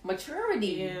like maturity.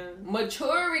 Yeah.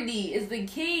 Maturity is the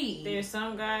key. There's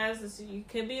some guys that you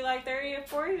could be like 30 or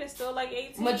 40, they're still like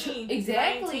 18.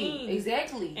 Exactly. 19.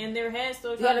 Exactly. And their head's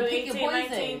still trying to do 18,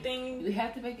 19 thing. You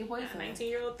have to pick your poison.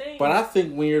 19-year-old thing. But I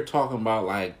think when you're talking about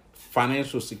like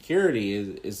financial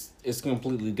security it's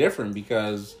completely different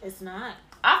because it's not.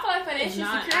 I feel like financial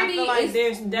security I feel like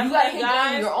there's definitely you gotta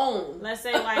guys on your own. Let's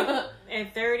say like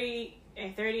at 30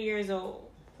 years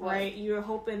old, right? You're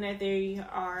hoping that they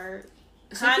are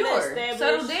kind of established,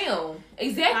 settle down,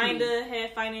 exactly. Kind of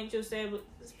have financial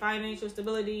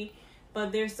stability,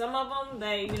 but there's some of them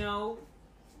that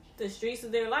the streets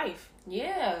of their life.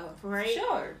 Yeah, right.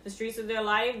 Sure. The streets of their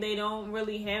life. They don't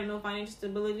really have no financial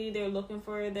stability. They're looking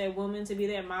for that woman to be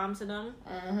their mom to them.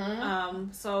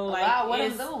 So like, lot what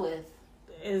to do with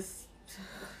is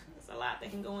it's a lot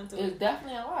that can go into. It's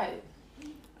definitely a lot.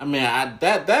 I mean,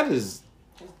 that is.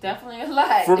 It's definitely a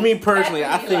lot. For me personally,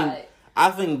 I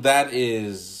think that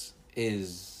is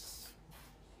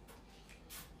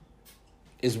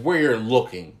where you're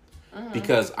looking,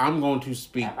 because I'm going to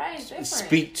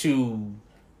speak to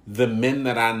the men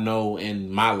that I know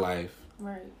in my life,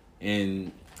 right?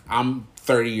 And I'm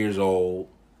 30 years old,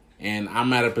 and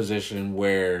I'm at a position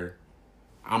where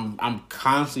I'm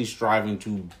constantly striving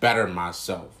to better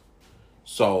myself.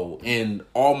 So, and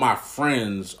all my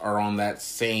friends are on that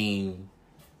same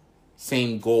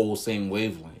goal, same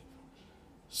wavelength.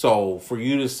 So for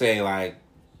you to say, like,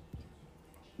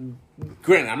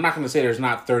 granted, I'm not going to say there's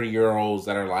not 30-year-olds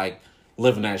that are like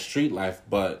living that street life,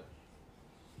 but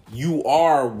you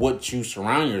are what you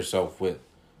surround yourself with.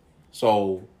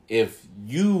 So if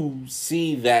you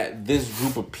see that this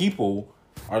group of people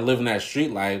are living that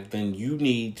street life, then you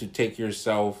need to take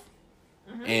yourself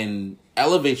and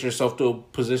elevate yourself to a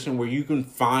position where you can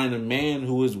find a man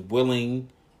who is willing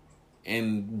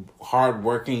and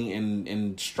hardworking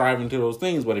and striving to those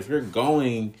things. But if you're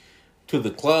going to the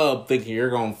club thinking you're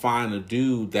going to find a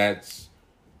dude that's,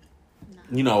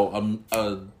 you know,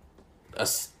 a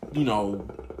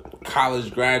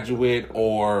college graduate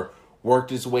or worked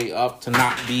his way up to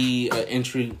not be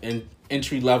an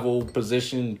entry level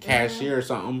position cashier or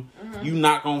something, you're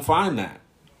not going to find that.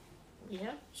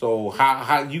 Yeah. So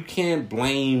how you can't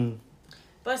blame.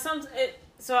 But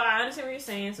so I understand what you're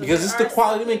saying. So because it's the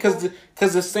quality, because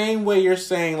the same way you're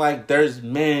saying, like, there's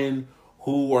men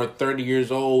who are 30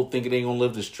 years old thinking they're going to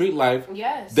live the street life.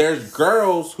 Yes. There's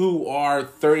girls who are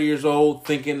 30 years old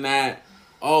thinking that,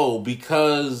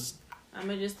 because... I'm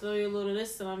going to just throw you a little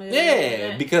this, so I'm going to...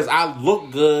 Yeah, because I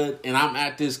look good and I'm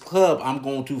at this club, I'm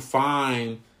going to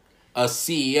find a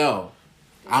CEO.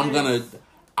 Yes.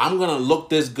 I'm going to look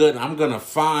this good. I'm going to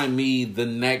find me the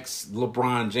next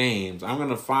LeBron James. I'm going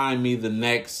to find me the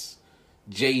next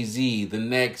Jay-Z, the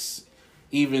next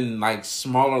even like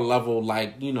smaller level,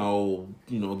 like, you know,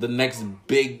 the next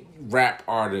big rap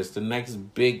artist, the next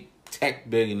big tech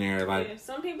billionaire. Like, yeah,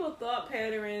 some people thought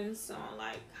patterns on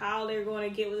like how they're going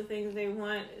to get with the things they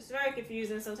want. It's very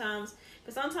confusing sometimes,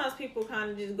 but sometimes people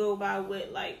kind of just go by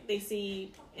what like they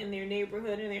see in their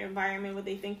neighborhood, in their environment, what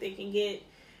they think they can get.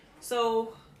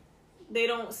 So they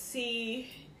don't see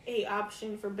a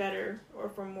option for better or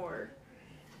for more.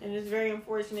 And it's very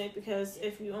unfortunate, because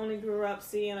if you only grew up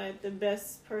seeing like the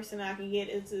best person I can get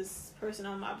is this person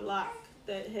on my block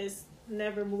that has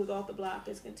never moved off the block,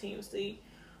 is continuously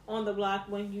on the block.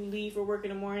 When you leave for work in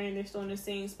the morning, they're still in the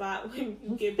same spot when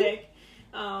you get back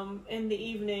in the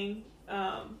evening.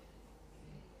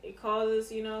 It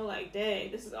causes, like, dang,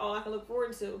 this is all I can look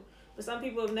forward to. But some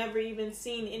people have never even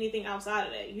seen anything outside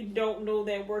of that. You don't know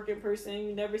that working person.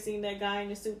 You've never seen that guy in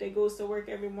the suit that goes to work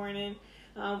every morning,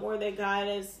 or that guy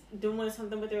that's doing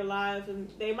something with their lives. And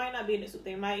they might not be in the suit.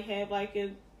 They might have like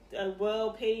a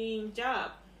well-paying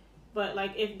job. But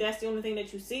like, if that's the only thing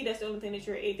that you see, that's the only thing that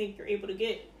think you're able to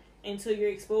get until you're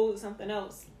exposed to something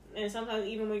else. And sometimes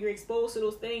even when you're exposed to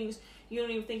those things, you don't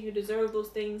even think you deserve those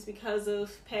things because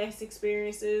of past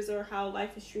experiences or how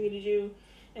life has treated you.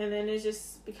 And then it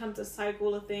just becomes a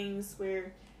cycle of things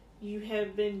where you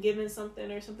have been given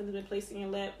something, or something has been placed in your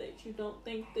lap that you don't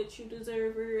think that you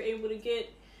deserve or you're able to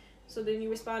get. So then you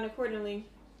respond accordingly.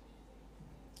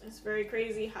 It's very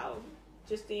crazy how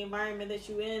just the environment that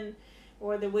you're in,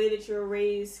 or the way that you're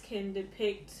raised, can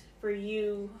depict for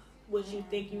you what you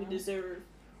think you deserve,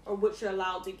 or what you're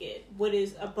allowed to get, what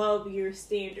is above your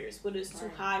standards, what is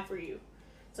too high for you.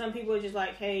 Some people are just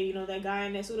like, hey, that guy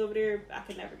in that suit over there, I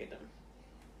could never get them.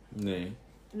 Yeah.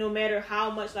 No matter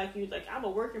how much, like, I'm a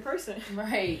working person.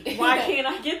 Right. Why can't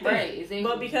I get that? Right. Exactly.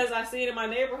 But because I see it in my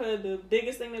neighborhood, the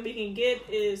biggest thing that we can get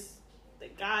is the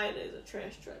guy that is a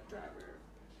trash truck driver.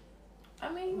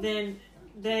 I mean, then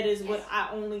that is what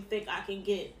I only think I can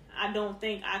get. I don't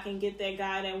think I can get that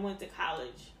guy that went to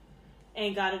college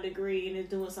and got a degree and is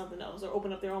doing something else, or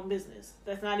open up their own business.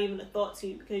 That's not even a thought to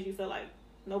you, because you feel like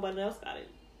nobody else got it.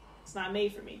 It's not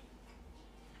made for me.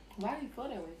 Why do you feel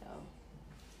that way, though?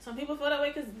 Some people feel that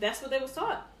way because that's what they was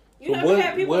taught. You never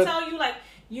had people tell you, like,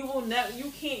 you will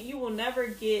never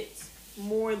get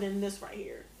more than this right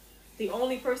here. The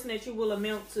only person that you will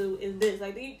amount to is this.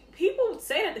 Like, people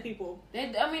say that to people. They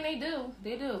do.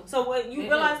 They do. So what you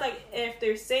realize, like, if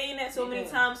they're saying that so many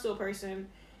times to a person,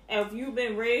 and if you've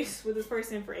been raised with this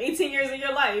person for 18 years of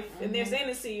your life, and they're saying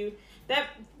this to you, that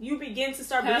you begin to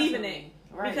start believing it.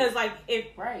 Right. Because like if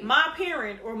Right. my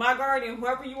parent or my guardian,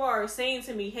 whoever you are, is saying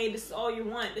to me, "Hey, this is all you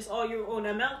want. This is all you're going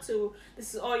to amount to.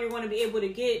 This is all you're going to be able to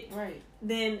get." Right.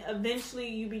 Then eventually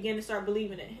you begin to start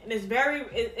believing it, and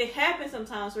it happens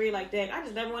sometimes where you're like, "Dad, I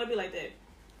just never want to be like that.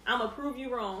 I'm gonna prove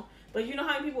you wrong." But you know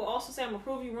how many people also say, "I'm gonna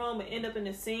prove you wrong," but end up in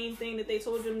the same thing that they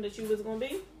told them that you was gonna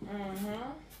be.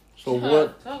 Mm-hmm. So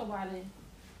what? Talk about it.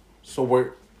 So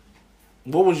what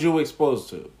was you exposed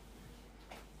to?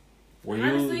 Were you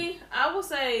Honestly, I will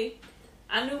say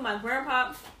I knew my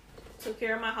grandpa took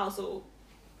care of my household.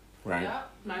 right? Yep.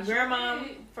 My Sure grandma,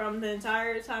 did. from the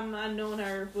entire time I've known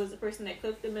her, was the person that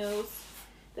cooked the meals,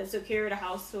 that took care of the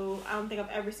household. I don't think I've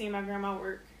ever seen my grandma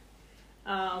work.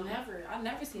 Never. I've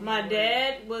never seen My that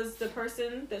dad was the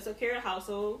person that took care of the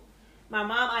household. My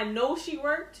mom, I know she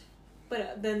worked,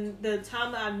 but then the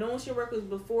time that I know she worked was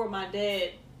before my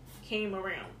dad came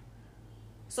around.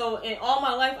 So in all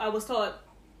my life, I was taught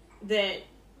that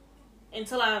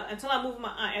until I moved with my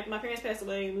aunt, after my parents passed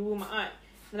away, we moved with my aunt,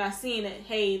 and I seen that,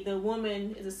 hey, the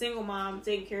woman is a single mom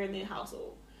taking care of the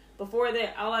household. Before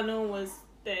that, all I knew was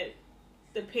that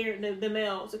the parent, the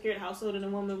male, took care of the household, and the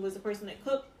woman was the person that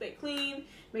cooked, that cleaned,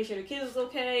 made sure the kids was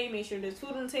okay, made sure there's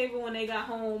food on the table when they got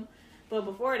home. But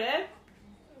before that,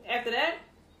 after that,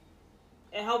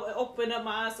 it helped open up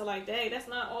my eyes to like, dang, that's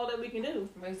not all that we can do.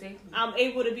 Exactly. I'm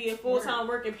able to be a full-time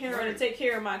working parent and take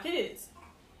care of my kids.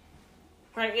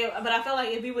 Right? But I felt like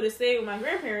if we would have stayed with my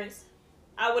grandparents,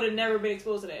 I would have never been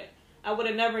exposed to that. I would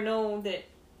have never known that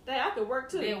I could work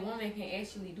too. That woman can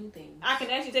actually do things. I can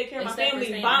actually take care of my Except for family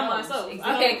staying by at home. myself.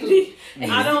 Exactly.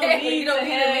 I don't need You don't to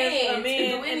need a have man a to man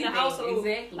do in the anything. household.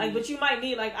 Exactly. Like, but you might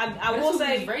need, like, I That's will who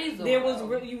say, was raised on, there was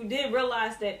though. you did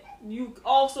realize that you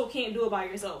also can't do it by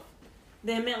yourself.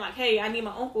 That meant like, hey, I need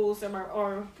my uncles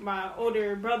or my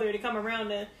older brother to come around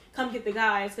to come get the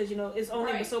guys, because it's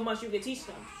only but so much you could teach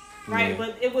them, right? Yeah.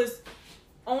 But it was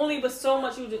only but so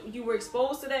much you were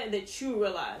exposed to that you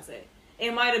realized that.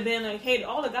 It might have been like, hey,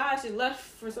 all the guys just left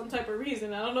for some type of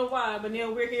reason. I don't know why, but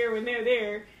we're here when they're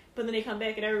there. But then they come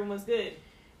back and everyone was good.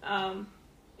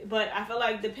 But I feel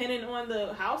like depending on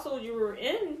the household you were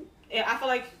in, I feel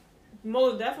like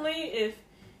most definitely if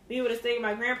we would have stayed with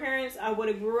my grandparents, I would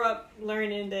have grew up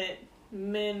learning that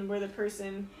men were the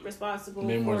person responsible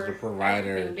Men for was the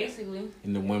provider, Basically.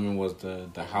 and the women was the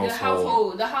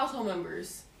household. The household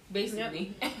members,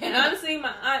 basically. Yep. And honestly,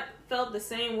 my aunt felt the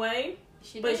same way.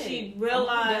 But she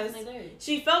realized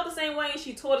she felt the same way, and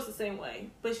she taught us the same way.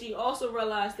 But she also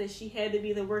realized that she had to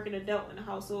be the working adult in the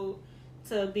household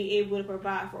to be able to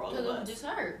provide for all of us. It was just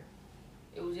her.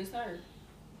 It was just her.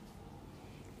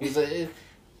 It's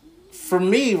for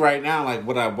me right now, like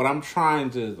what I'm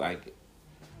trying to like.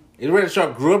 It's really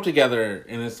y'all grew up together,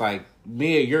 and it's like,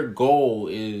 Mia, your goal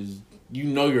is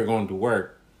you're going to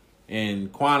work,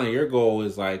 and Quana, your goal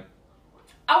is like.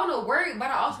 I want to work, but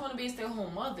I also want to be a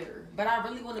stay-at-home mother. But I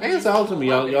really want to be I guess ultimately,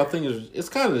 y'all think it's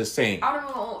kind of the same. I don't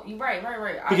know. Right.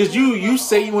 Because you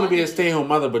say you want to be a stay-at-home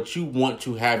mother, but you want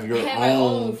to have your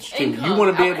own. You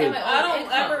want to be able to. I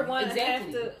don't ever want to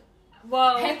have to.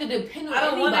 Well, have to depend on. I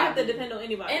don't want to have to depend on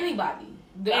anybody.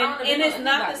 And it's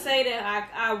not to say that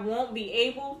I won't be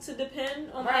able to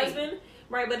depend on my husband,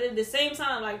 right? But at the same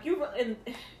time, like you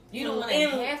don't want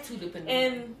to have to depend on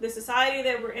in the society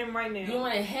that we're in right now. You don't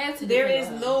want to have to. There is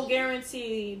no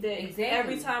guarantee that Exactly.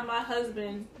 every time my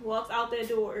husband walks out that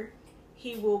door,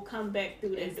 he will come back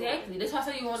through that door. Exactly. That's why I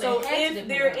say you want So to have to if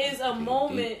there is a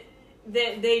moment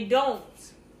that they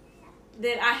don't,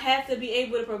 then I have to be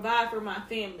able to provide for my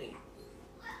family.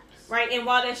 Right? And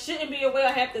while that shouldn't be a way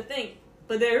I have to think,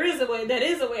 but there is a way, that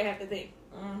is a way I have to think.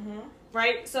 Mm-hmm.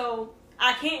 Right? So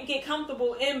I can't get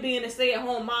comfortable in being a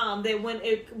stay-at-home mom that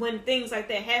when things like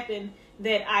that happen,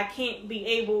 that I can't be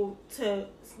able to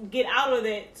get out of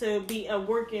that to be a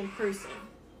working person.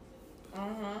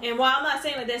 Mm-hmm. And while I'm not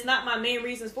saying that that's not my main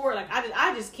reasons for it, like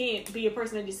I just can't be a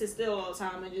person that just sits still all the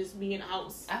time and just be in the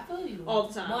house I feel you all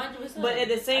the time. 100%. But at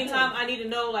the same time, I need to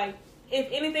know, like, if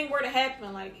anything were to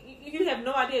happen, like, you have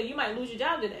no idea, you might lose your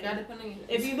job today.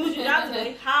 If you lose your job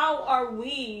today, how are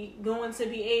we going to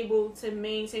be able to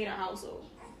maintain our household?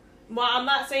 Well, I'm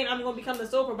not saying I'm going to become the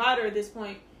sole provider at this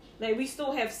point. Like, we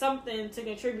still have something to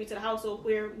contribute to the household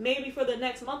where maybe for the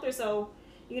next month or so,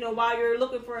 while you're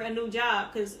looking for a new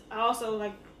job, because I also,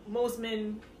 like, most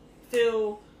men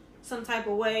feel some type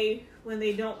of way when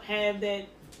they don't have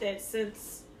that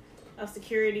sense of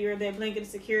security or that blanket of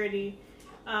security,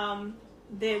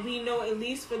 that we know at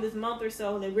least for this month or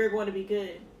so that we're going to be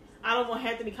good. I don't want to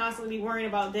have to be constantly worrying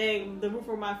about, dang, the roof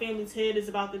over my family's head is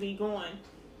about to be gone.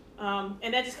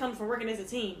 And that just comes from working as a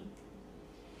team.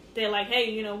 They're like,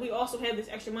 hey, we also have this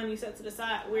extra money set to the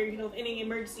side where, if any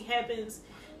emergency happens,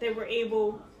 that we're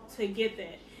able to get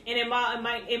that. And it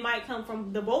might come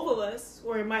from the both of us,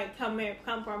 or it might come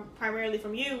from primarily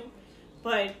from you.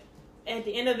 But at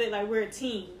the end of it, like, we're a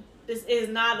team. This is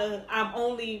not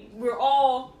we're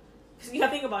all, you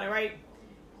gotta think about it, right?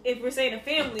 If we're saying a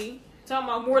family, talking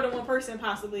about more than one person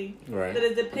possibly, right, that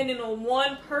is dependent on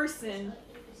one person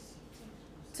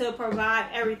to provide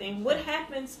everything. What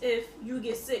happens if you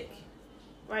get sick,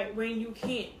 right? When you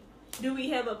can't? Do we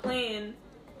have a plan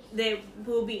that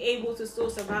will be able to still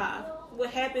survive?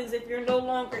 What happens if you're no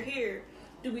longer here?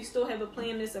 Do we still have a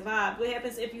plan to survive? What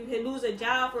happens if you lose a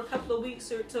job for a couple of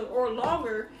weeks or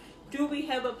longer? Do we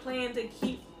have a plan to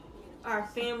keep our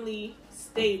family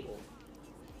stable?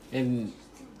 And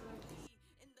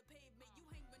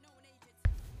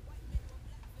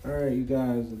all right, you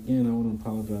guys, again, I want to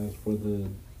apologize for the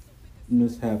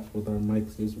mishaps with our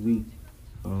mics this week,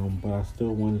 but I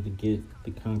still wanted to get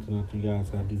the content out to you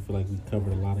guys. I do feel like we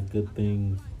covered a lot of good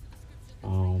things,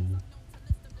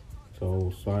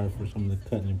 so sorry for some of the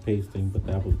cutting and pasting, but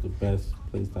that was the best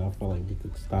place that I felt like we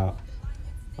could stop.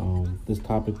 This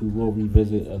topic we will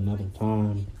revisit another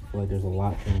time. I feel like there's a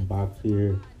lot to unbox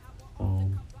here,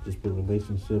 just with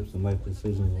relationships and life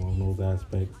decisions along those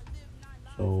aspects.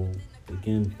 So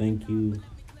again, thank you.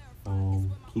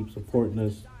 Keep supporting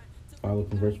us. Follow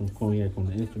Conversing with Cognac on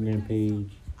the Instagram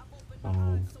page.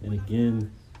 And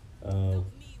again,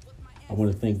 I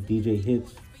want to thank DJ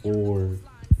Hits for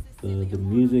the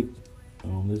music.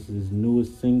 This is his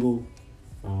newest single.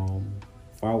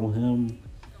 Follow him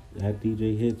at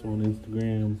DJ Hits on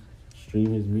Instagram.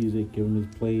 Stream his music, give him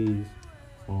his plays.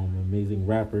 Amazing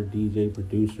rapper, DJ,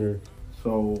 producer.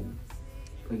 So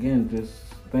again, just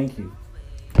thank you.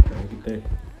 Have a good day.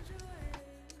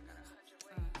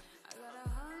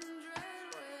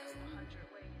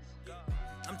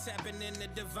 I'm tapping in the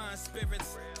divine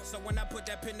spirits. So when I put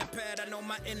that pen to pad, I know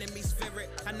my enemy's fear it.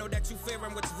 I know that you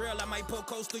fearing what's real. I might poke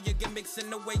holes through your gimmicks in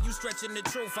the way you stretching the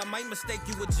truth. I might mistake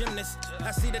you a gymnast.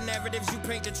 I see the narratives you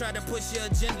paint to try to push your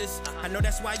agendas. I know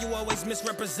that's why you always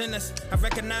misrepresent us. I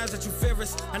recognize that you fear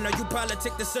us. I know you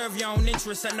politic to serve your own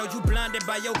interests. I know you blinded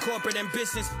by your corporate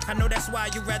ambitions. I know that's why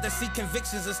you rather seek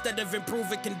convictions instead of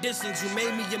improving conditions. You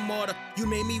made me your martyr. You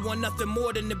made me want nothing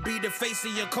more than to be the face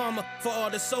of your karma. For all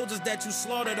the soldiers that you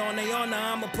slaughtered on their honor,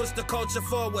 I'ma push the culture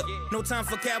forward. No time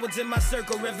for cowards in my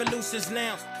circle, revolutions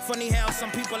now. Funny how some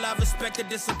people I respected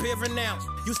disappearing now.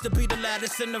 Used to be the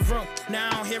loudest in the room, now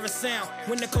I don't hear a sound.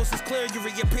 When the coast is clear, you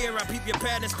reappear. I peep your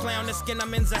patterns, clown. The skin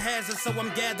I'm in's a hazard, so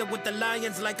I'm gathered with the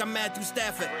lions like I'm Matthew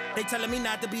Stafford. They telling me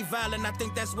not to be violent, I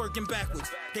think that's working backwards.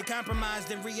 They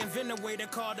compromised and reinvent a way to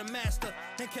call the master.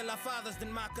 And kill our fathers,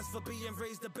 then mock us for being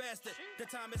raised a bastard. The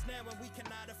time is now when we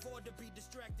cannot afford to be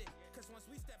distracted. Cause once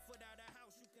we step foot out of